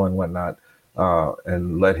channel and whatnot,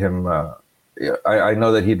 and let him. I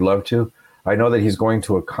know that he'd love to. I know that he's going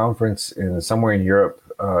to a conference somewhere in Europe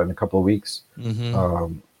in a couple of weeks,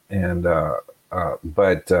 but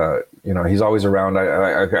he's always around.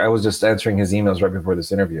 I was just answering his emails right before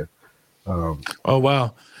this interview. Oh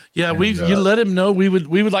wow. Yeah, you let him know we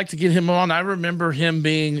would like to get him on. I remember him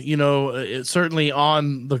being, certainly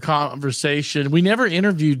on the conversation. We never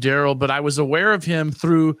interviewed Daryl, but I was aware of him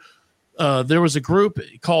through there was a group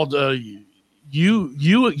called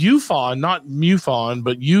UFON, not MUFON,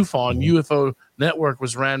 but UFON, UFO Network,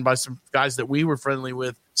 was ran by some guys that we were friendly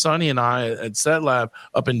with, Sonny and I at SetLab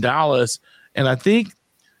up in Dallas. And I think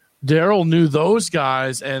Daryl knew those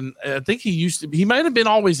guys, and I think he might have been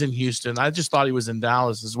always in Houston. I just thought he was in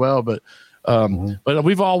Dallas as well, but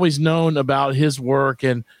we've always known about his work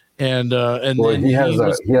and he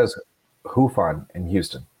has HUFON in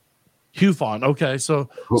Houston. HUFON, okay, so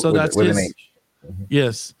that's with his. an H.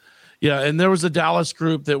 Yes, yeah, and there was a Dallas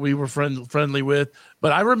group that we were friendly with,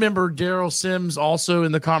 but I remember Daryl Sims also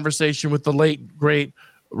in the conversation with the late great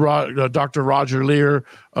Dr. Roger Lear.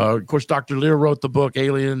 Of course, Dr. Lear wrote the book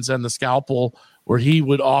Aliens and the Scalpel, where he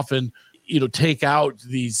would often, take out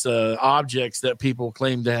these objects that people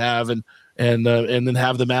claim to have and then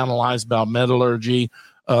have them analyzed about metallurgy.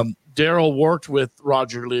 Daryl worked with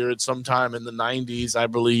Roger Lear at some time in the 90s, I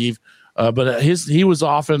believe, but he was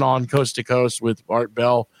often on Coast to Coast with Art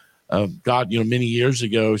Bell, many years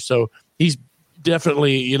ago. So he's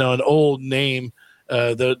definitely, an old name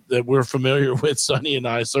that we're familiar with, Sonny and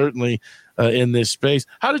I, certainly in this space.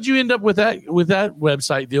 How did you end up with that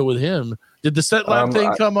website deal with him? Did the Set Lab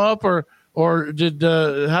thing come up, or how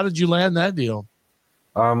did you land that deal?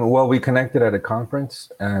 Well, we connected at a conference,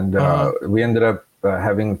 and we ended up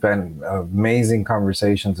having amazing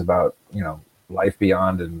conversations about life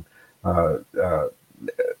beyond and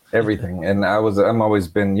everything. And I'm always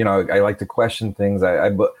been I like to question things.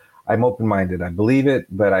 I'm open-minded. I believe it,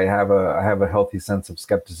 but I have a healthy sense of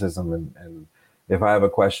skepticism, and if I have a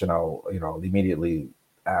question, I'll immediately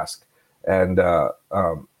ask. And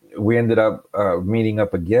we ended up meeting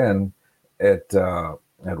up again at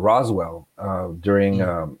Roswell during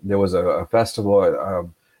there was a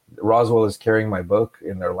festival. Roswell is carrying my book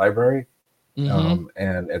in their library, and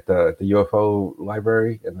at the UFO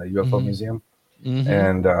library in the UFO museum,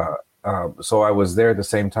 and so I was there at the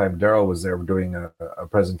same time Daryl was there doing a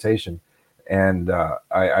presentation, and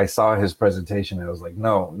I saw his presentation and I was like,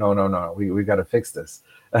 no, we got to fix this.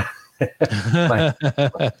 my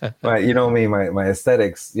my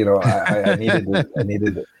aesthetics, I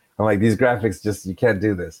needed it. I'm like, these graphics, you can't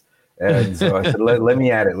do this. And so I said, let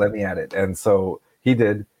me at it. And so he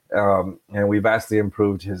did. And we vastly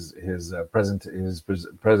improved his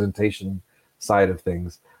presentation side of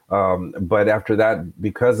things. But after that,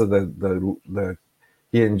 because of the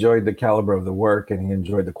he enjoyed the caliber of the work and he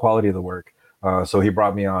enjoyed the quality of the work. So he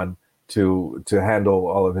brought me on to handle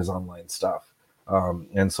all of his online stuff.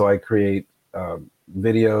 And so I create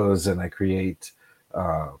videos and I create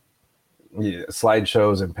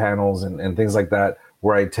slideshows and panels and things like that,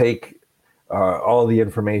 where I take all the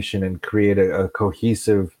information and create a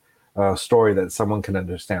cohesive story that someone can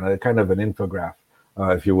understand, a kind of an infograph,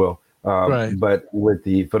 if you will, right. But with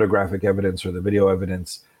the photographic evidence or the video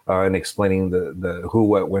evidence and explaining the who,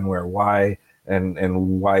 what, when, where, why,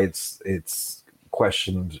 and why it's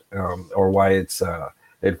questioned or why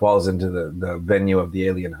it falls into the venue of the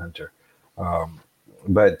alien hunter.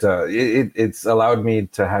 But it's allowed me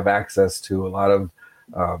to have access to a lot of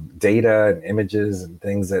data and images and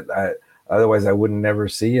things that otherwise I would never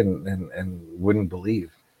see and wouldn't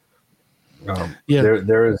believe.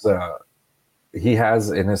 He has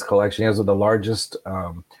in his collection, he has the largest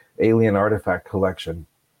alien artifact collection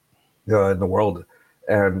in the world.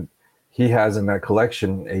 And he has in that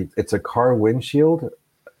collection, it's a car windshield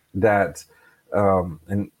that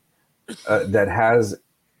that has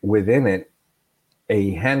within it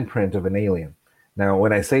a handprint of an alien. Now,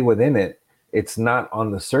 when I say within it, it's not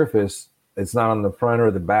on the surface, it's not on the front or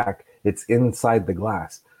the back, it's inside the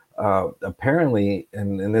glass. Apparently,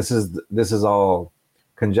 and this is all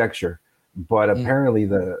conjecture, but apparently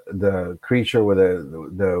the creature with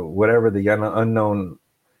the whatever the unknown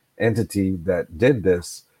entity that did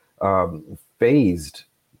this phased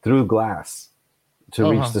through glass to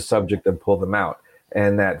reach the subject and pull them out.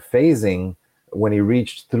 And that phasing, when he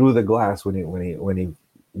reached through the glass, when he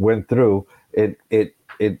went through, it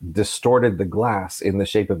distorted the glass in the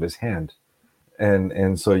shape of his hand,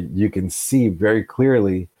 and so you can see very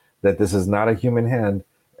clearly that this is not a human hand,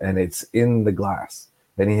 and it's in the glass.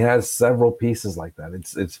 And he has several pieces like that.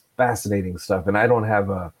 It's fascinating stuff, and I don't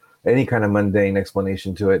have any kind of mundane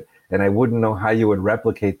explanation to it, and I wouldn't know how you would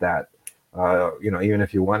replicate that, even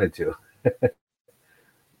if you wanted to.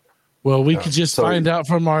 Well, we could just find out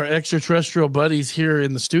from our extraterrestrial buddies here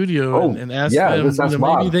in the studio and ask them.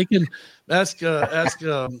 Maybe they can ask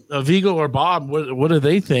Vigo or Bob. What do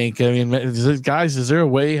they think? I mean, guys, is there a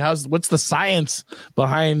way? What's the science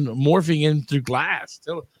behind morphing in through glass?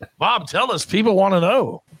 Bob, tell us. People want to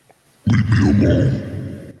know.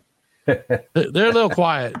 They're a little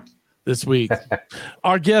quiet this week.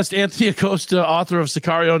 Our guest, Anthony Acosta, author of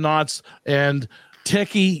Sicario Knots and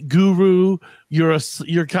techie guru.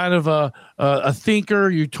 You're kind of a thinker.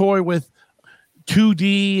 You toy with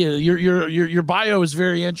 2D. Your bio is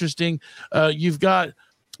very interesting. You've got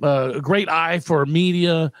a great eye for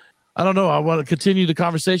media. I don't know. I want to continue the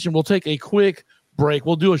conversation. We'll take a quick break.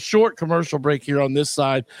 We'll do a short commercial break here on this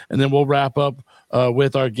side, and then we'll wrap up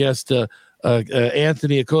with our guest,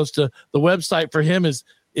 Anthony Acosta. The website for him is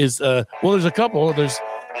there's a couple. There's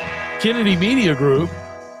Kennedy Media Group.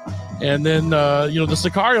 And then, the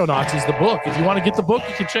Sicario Knots is the book. If you want to get the book,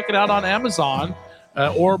 you can check it out on Amazon.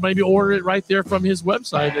 or maybe order it right there from his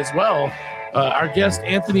website as well. Our guest,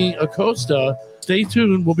 Anthony Acosta. Stay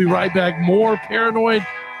tuned. We'll be right back. More Paranoid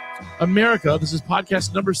America. This is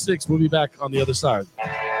podcast number 6. We'll be back on the other side.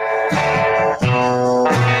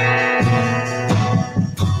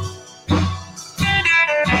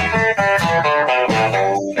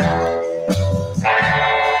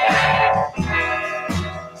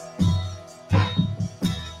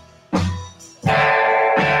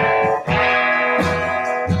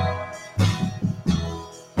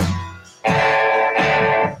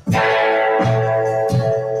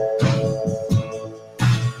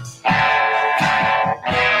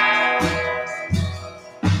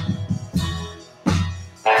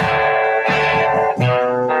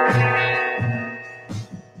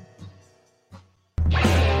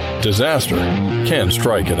 Disaster can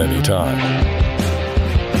strike at any time.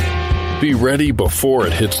 Be ready before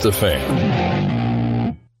it hits the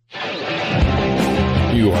fan.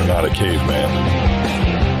 You are not a caveman,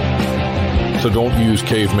 so don't use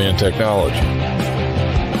caveman technology.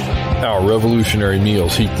 Our revolutionary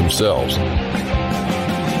meals heat themselves.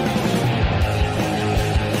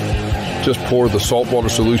 Just pour the saltwater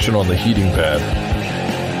solution on the heating pad.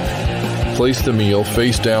 Place the meal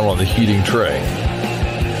face down on the heating tray.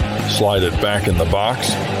 Slide it back in the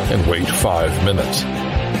box and wait 5 minutes.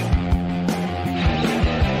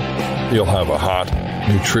 You'll have a hot,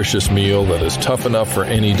 nutritious meal that is tough enough for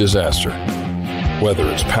any disaster. Whether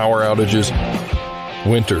it's power outages,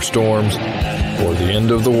 winter storms, or the end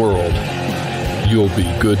of the world, you'll be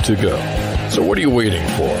good to go. So what are you waiting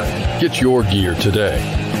for? Get your gear today.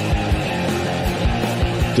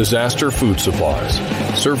 Disaster Food Supplies.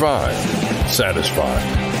 Survive.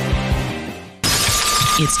 Satisfied.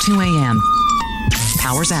 It's 2 a.m.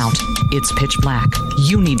 Power's out. It's pitch black.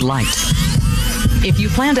 You need light. If you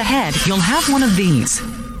planned ahead, you'll have one of these.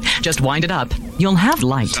 Just wind it up. You'll have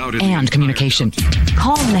light and communication.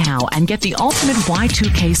 Call now and get the ultimate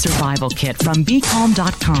Y2K survival kit from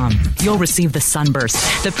BeCalm.com. You'll receive the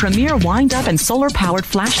Sunburst, the premier wind-up and solar-powered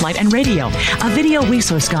flashlight and radio, a video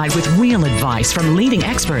resource guide with real advice from leading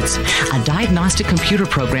experts, a diagnostic computer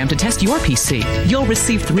program to test your PC. You'll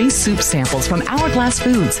receive 3 soup samples from Hourglass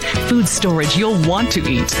Foods, food storage you'll want to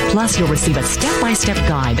eat. Plus, you'll receive a step-by-step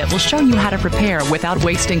guide that will show you how to prepare without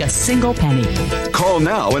wasting a single penny. Call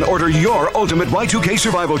now and order your ultimate Y2K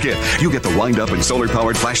survival kit. You get the wind-up and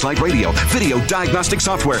solar-powered flashlight radio, video diagnostic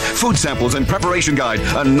software, food samples, and preparation guide.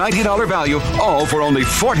 A $90 value, all for only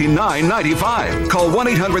 $49.95. Call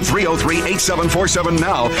 1-800-303-8747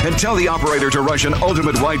 now and tell the operator to rush an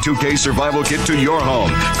ultimate Y2K survival kit to your home.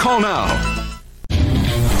 Call now.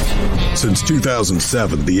 Since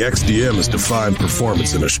 2007, the XDM has defined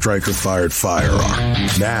performance in a striker-fired firearm.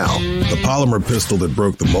 Now, the polymer pistol that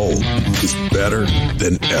broke the mold is better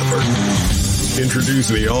than ever.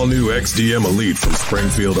 Introducing the all-new XDM Elite from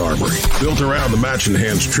Springfield Armory. Built around the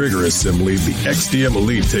match-enhanced trigger assembly, the XDM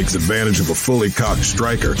Elite takes advantage of a fully cocked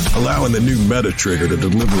striker, allowing the new Meta trigger to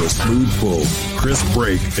deliver a smooth pull, crisp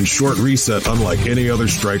break, and short reset unlike any other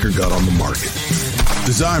striker gun on the market.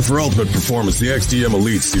 Designed for ultimate performance, the XDM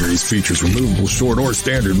Elite series features removable short or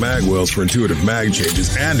standard mag wells for intuitive mag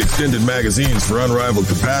changes and extended magazines for unrivaled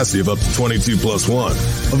capacity of up to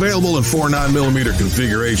 22+1. Available in 4 9mm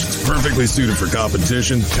configurations, perfectly suited for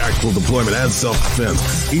competition, tactical deployment, and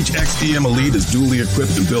self-defense. Each XDM Elite is duly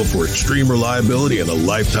equipped and built for extreme reliability and a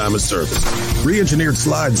lifetime of service. Re-engineered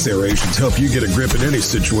slide serrations help you get a grip in any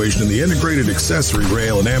situation, and the integrated accessory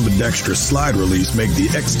rail and ambidextrous slide release make the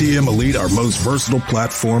XDM Elite our most versatile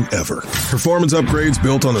platform ever. Performance upgrades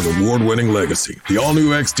built on an award-winning legacy. The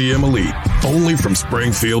all-new XDM Elite, only from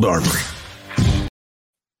Springfield Armory.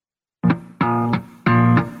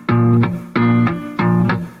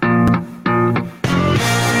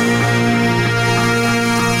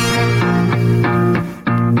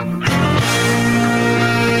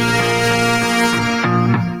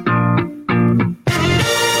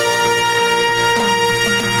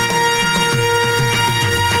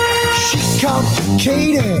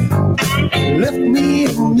 Katie left me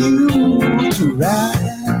and you to ride.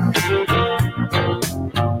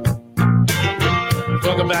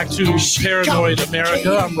 Welcome back to Paranoid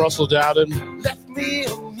America. I'm Russell Dowden,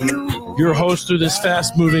 your host through this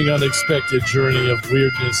fast-moving, unexpected journey of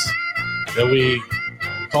weirdness that we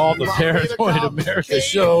call the Paranoid America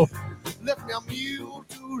Show.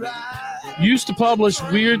 Used to publish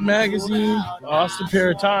Weird Magazine, Austin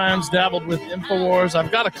Pair Times, dabbled with InfoWars. I've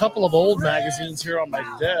got a couple of old magazines here on my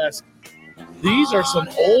desk. These are some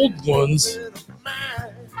old ones.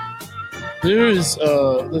 There's,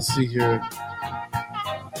 let's see here.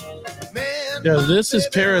 Yeah, this is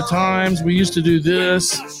Pair of Times. We used to do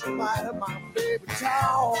this.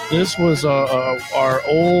 This was our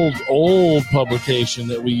old publication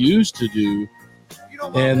that we used to do,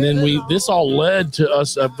 and then this all led to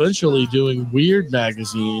us eventually doing Weird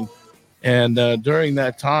Magazine, and during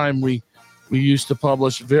that time we used to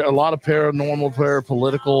publish a lot of paranormal,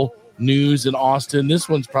 parapolitical news in Austin. This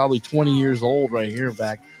one's probably 20 years old right here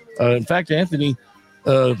back. In fact, Anthony,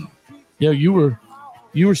 you were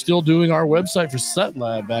still doing our website for Set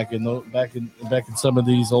Lab back in some of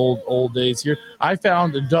these old days here. I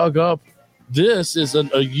found and dug up. This is a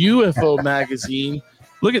UFO magazine.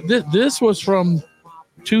 Look at this. This was from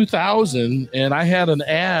 2000, and I had an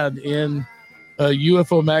ad in a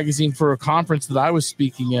UFO magazine for a conference that I was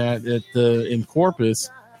speaking at in Corpus,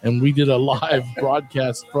 and we did a live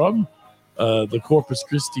broadcast from the Corpus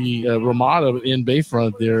Christi Ramada in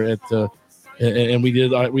Bayfront there and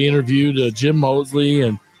we interviewed Jim Mosley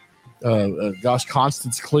and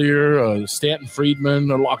Constance Clear, Stanton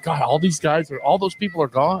Friedman. All these guys all those people are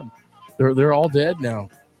gone. They're all dead now.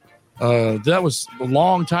 That was a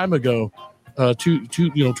long time ago.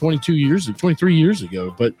 23 years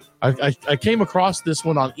ago. But I came across this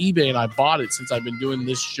one on eBay and I bought it since I've been doing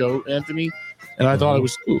this show, Anthony. And I thought it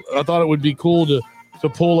was cool. I thought it would be cool to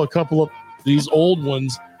pull a couple of these old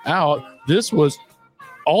ones out. This was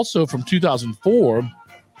also from 2004.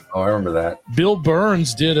 Oh, I remember that. Bill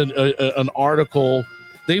Burns did an article.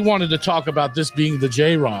 They wanted to talk about this being the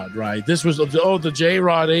J-Rod, right? This was the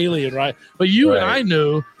J-Rod alien, right? But you and I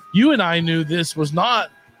knew this was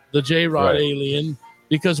not the J-Rod alien,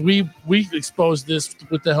 because we exposed this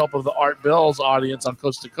with the help of the Art Bell's audience on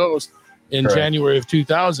Coast to Coast in January of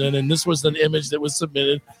 2000, and this was an image that was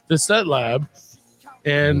submitted to Set Lab,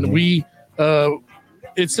 and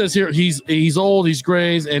it says here he's old, he's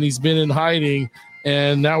gray, and he's been in hiding,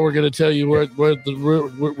 and now we're going to tell you where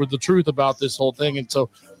the truth about this whole thing. And so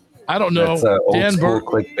I don't know. That's old school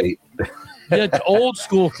clickbait. Yeah, old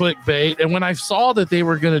school clickbait. And when I saw that they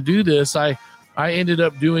were going to do this, I ended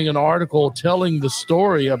up doing an article telling the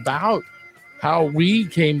story about how we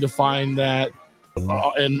came to find that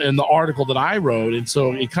in the article that I wrote. And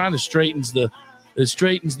so it kind of straightens the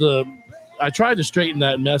I tried to straighten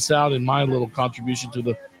that mess out in my little contribution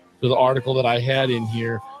to the article that I had in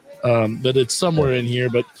here. But it's somewhere in here.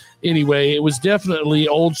 But anyway, it was definitely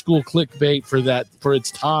old school clickbait for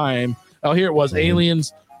its time. Oh, here it was.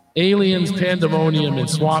 Aliens, pandemonium, and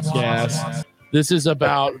swamp gas. This is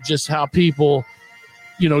about just how people,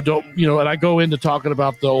 and I go into talking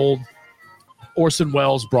about the old Orson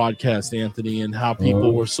Welles broadcast, Anthony, and how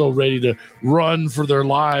people were so ready to run for their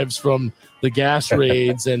lives from the gas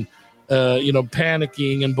raids and,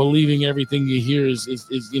 panicking and believing everything you hear is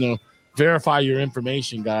verify your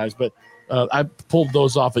information, guys. But I pulled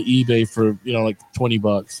those off of eBay for, like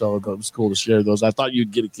 $20. So it was cool to share those. I thought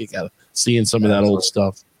you'd get a kick out of seeing some of that old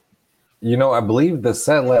stuff. I believe the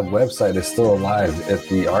Set Lab website is still alive at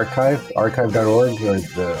the archive.org, or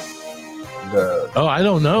the. Oh, I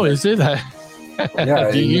don't know. Is it?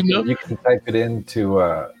 Yeah, you can type it into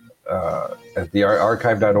at the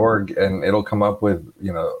archive.org, and it'll come up with,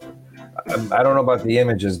 I don't know about the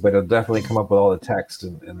images, but it'll definitely come up with all the text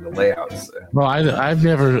and the layouts. Well, I've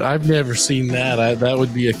never seen that. That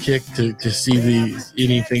would be a kick to see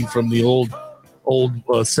anything from the old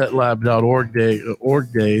setlab.org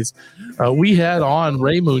days. We had on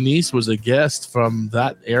Ray Muniz was a guest from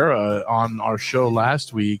that era on our show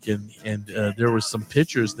last week, and there were some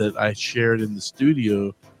pictures that I shared in the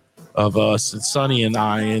studio of us and Sonny and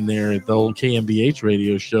I in there at the old KMBH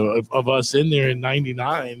radio show of us in there in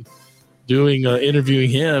 '99 doing interviewing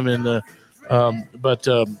him, and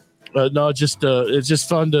it's just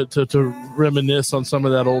fun to reminisce on some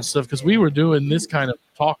of that old stuff, because we were doing this kind of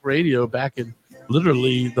talk radio back in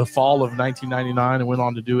literally the fall of 1999 and went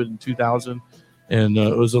on to do it in 2000, and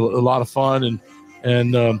it was a lot of fun,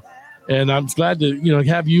 and I'm glad to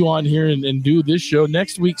have you on here and do this show.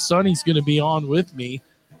 Next week Sonny's going to be on with me,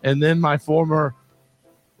 and then my former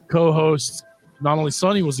co-host, not only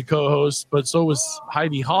Sonny was a co-host, but so was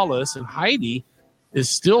Heidi Hollis, and Heidi is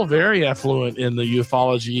still very affluent in the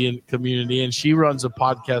ufology and community, and she runs a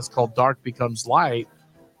podcast called Dark Becomes Light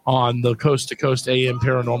on the Coast to Coast AM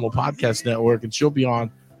Paranormal Podcast Network, and she'll be on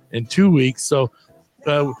in 2 weeks. So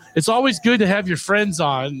it's always good to have your friends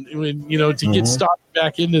on when to get started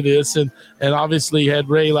back into this, and obviously had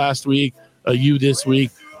Ray last week, you this week.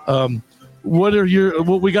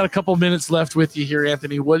 We got a couple minutes left with you here,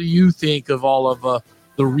 Anthony. What do you think of all of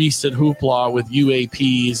the recent hoopla with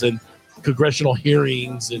UAPs and congressional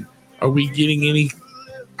hearings, and are we getting any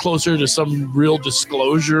closer to some real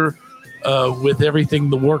disclosure with everything,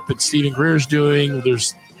 the work that Stephen Greer's doing?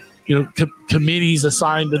 There's committees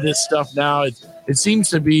assigned to this stuff now. it seems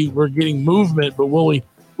to be we're getting movement, but will we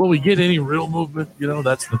get any real movement?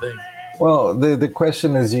 That's the thing. Well, the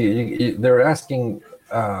question is, they're asking,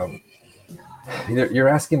 you're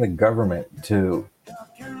asking the government to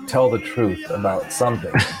tell the truth about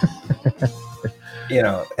something,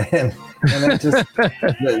 and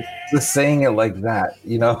just saying it like that,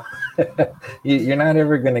 you're not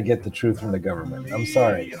ever going to get the truth from the government. I'm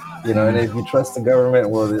sorry, and if you trust the government,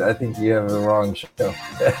 well, I think you have the wrong show.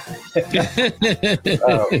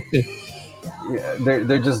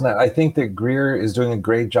 They're just not. I think that Greer is doing a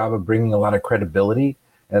great job of bringing a lot of credibility,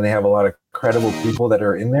 and they have a lot of credible people that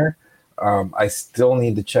are in there. I still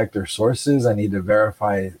need to check their sources. I need to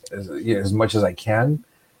verify as much as I can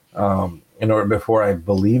in order before I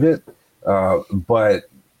believe it. But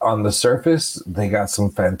on the surface, they got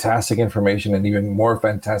some fantastic information and even more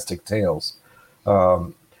fantastic tales.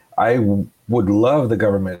 I would love the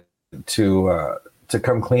government to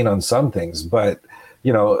come clean on some things, but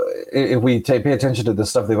if we pay attention to the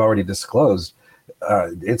stuff they've already disclosed,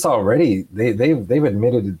 it's already they've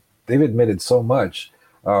admitted so much.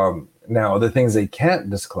 Now, the things they can't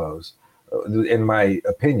disclose, in my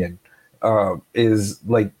opinion, is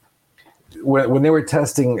like when they were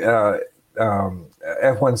testing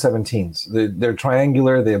F-117s. They're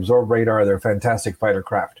triangular, they absorb radar, they're a fantastic fighter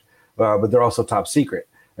craft, but they're also top secret.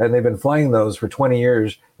 And they've been flying those for 20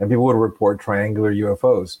 years, and people would report triangular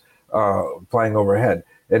UFOs flying overhead.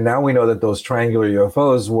 And now we know that those triangular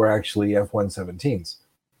UFOs were actually F-117s.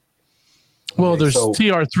 Well, there's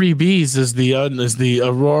TR-3Bs is the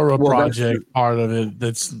Aurora project part of it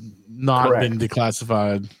that's not been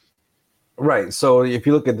declassified. Right. So if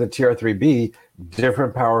you look at the TR-3B,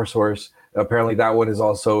 different power source. Apparently, that one is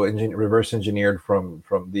also reverse engineered from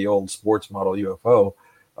the old sports model UFO.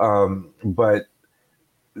 But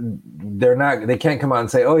they can't come out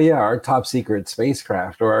and say, "Oh yeah, our top secret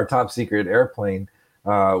spacecraft or our top secret airplane,"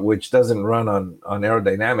 which doesn't run on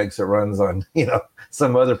aerodynamics. It runs on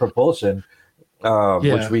some other propulsion.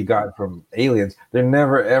 Which we got from aliens. They're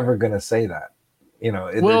never ever going to say that,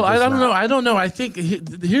 Well, I don't know. I don't know. I think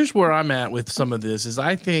here's where I'm at with some of this. Is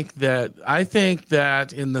I think that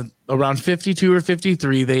in the around 52 or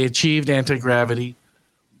 53 they achieved anti-gravity.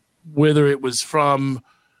 Whether it was from,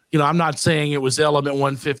 I'm not saying it was element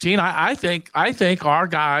 115. I think our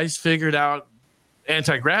guys figured out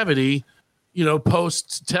anti-gravity,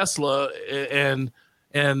 post Tesla and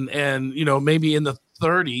maybe in the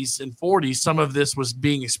 30s and 40s, some of this was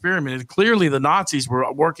being experimented. Clearly, the Nazis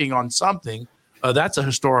were working on something. That's a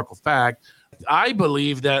historical fact. I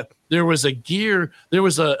believe that there was an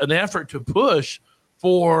effort to push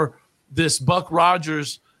for this Buck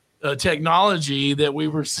Rogers technology that we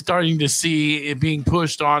were starting to see it being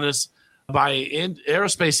pushed on us by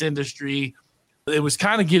aerospace industry. It was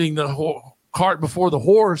kind of getting the cart before the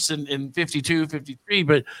horse in 52, 53,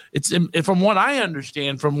 but it's from what I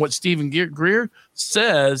understand from what Stephen Greer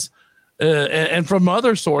says and from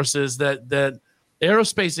other sources that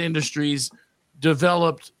aerospace industries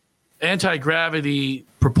developed anti-gravity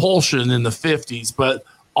propulsion in the 50s, but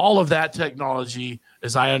all of that technology,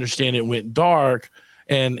 as I understand it, went dark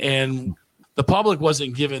and the public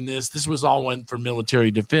wasn't given this. This was all went for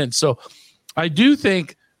military defense. So I do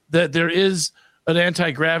think that there is an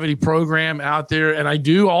anti-gravity program out there. And I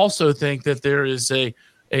do also think that there is a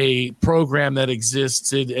program that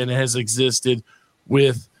existed and has existed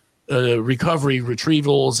with recovery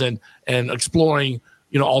retrievals and exploring,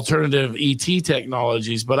 alternative ET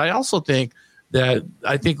technologies. But I also think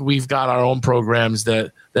we've got our own programs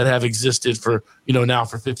that have existed for, now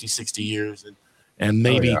for 50, 60 years. And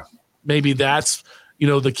maybe that's,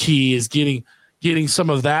 the key is getting some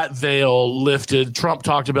of that veil lifted. Trump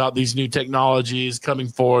talked about these new technologies coming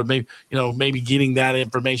forward. Maybe getting that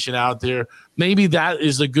information out there. Maybe that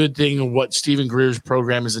is a good thing. Of what Stephen Greer's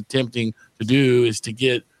program is attempting to do is to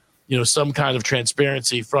get, some kind of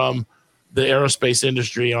transparency from the aerospace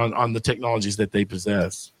industry on the technologies that they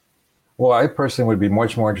possess. Well, I personally would be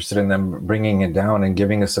much more interested in them bringing it down and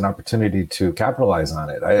giving us an opportunity to capitalize on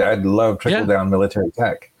it. I'd love trickle down military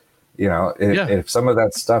tech. If some of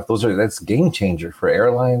that stuff, that's game changer for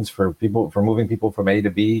airlines, for people, for moving people from A to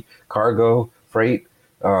B, cargo, freight.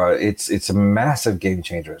 It's a massive game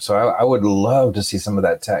changer. So I would love to see some of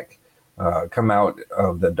that tech come out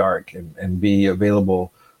of the dark and be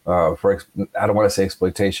available for, I don't want to say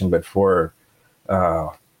exploitation, but for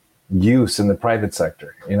use in the private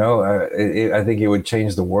sector. I think it would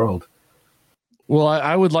change the world. Well,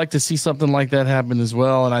 I would like to see something like that happen as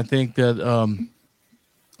well. And I think that,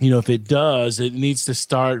 if it does, it needs to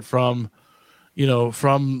start from,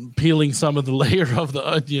 from peeling some of the layer of the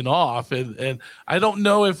onion off. And I don't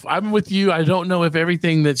know if I'm with you. I don't know if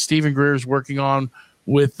everything that Stephen Greer is working on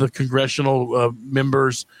with the congressional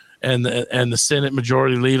members and the Senate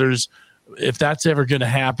majority leaders, if that's ever going to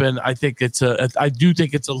happen. I do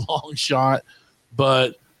think it's a long shot,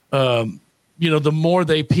 but the more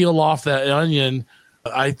they peel off that onion,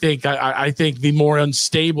 I think the more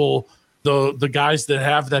unstable the guys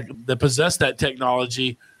that possess that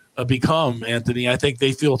technology become, Anthony. I think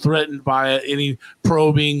they feel threatened by any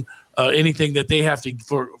probing, anything that they have to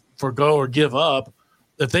forgo or give up.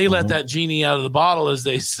 If they let that genie out of the bottle, as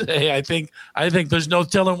they say, I think there's no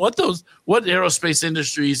telling what aerospace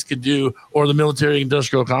industries could do, or the military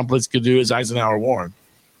industrial complex could do, as Eisenhower warned.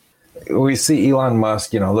 We see Elon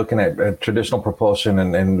Musk, looking at traditional propulsion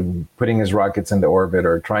and putting his rockets into orbit,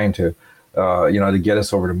 or trying to, to get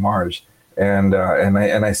us over to Mars. And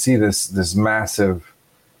I see this massive,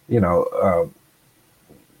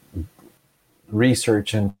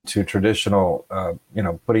 research into traditional,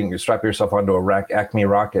 strap yourself onto a Acme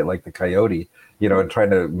rocket like the Coyote, and trying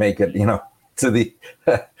to make it,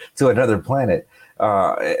 to another planet.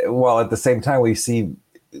 While at the same time we see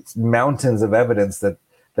mountains of evidence that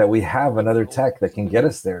we have another tech that can get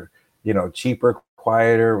us there, cheaper,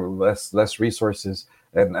 quieter, less resources.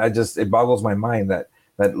 And it boggles my mind that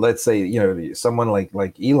let's say, someone like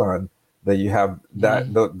Elon, that you have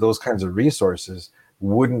those kinds of resources,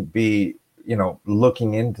 wouldn't be,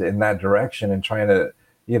 looking in that direction and trying to,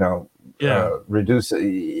 reduce,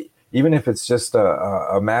 even if it's just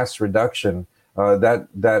a mass reduction,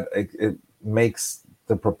 it makes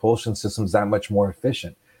the propulsion systems that much more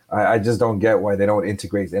efficient. I just don't get why they don't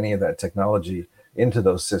integrate any of that technology into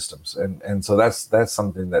those systems. And so that's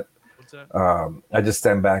something that I just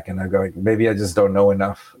stand back and I go, maybe I just don't know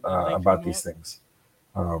enough about these things.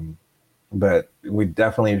 But we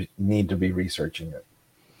definitely need to be researching it.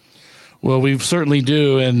 Well, we certainly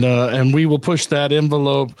do, and we will push that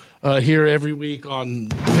envelope here every week on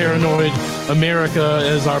Paranoid America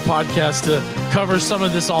as our podcast to cover some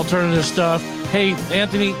of this alternative stuff. Hey,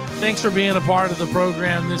 Anthony, thanks for being a part of the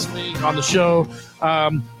program this week on the show.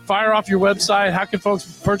 Fire off your website. How can folks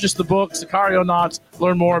purchase the book, Sicarionauts,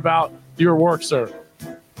 learn more about your work, sir?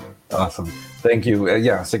 Awesome. Thank you.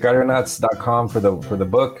 Sicarionauts.com for the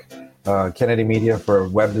book. Kennedy Media for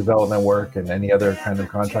web development work and any other kind of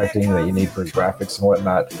contracting that you need for graphics and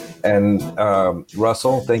whatnot. And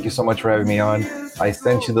Russell, thank you so much for having me on. I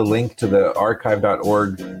sent you the link to the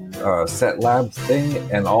archive.org set lab thing,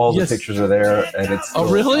 and all the pictures are there. And it's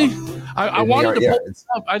really? I wanted to pull it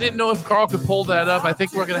up. I didn't know if Carl could pull that up. I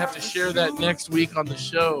think we're going to have to share that next week on the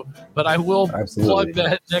show, but I will plug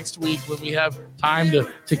that next week when we have time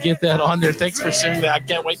to get that on there. Thanks for sharing that. I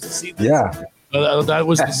can't wait to see this. Yeah. That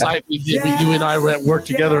was the site you and I worked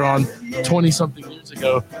together on 20-something years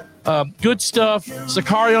ago. Good stuff.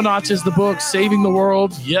 Sicarionauts is the book. Saving the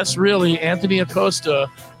World. Yes, really. Anthony Acosta.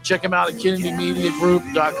 Check him out at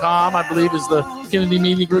KennedyMediaGroup.com, I believe is the Kennedy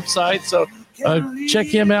Media Group site. So check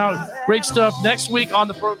him out. Great stuff. Next week on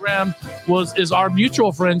the program is our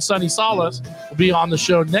mutual friend, Sonny Salas. Will be on the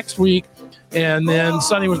show next week. And then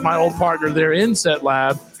Sonny was my old partner there in Set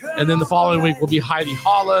Lab. And then the following week will be Heidi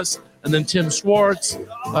Hollis, and then Tim Schwartz,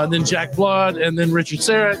 then Jack Blood, and then Richard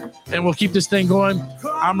Sarek. And we'll keep this thing going.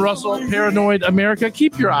 I'm Russell, Paranoid America.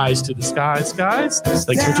 Keep your eyes to the skies, guys.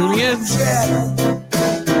 Thanks for tuning in.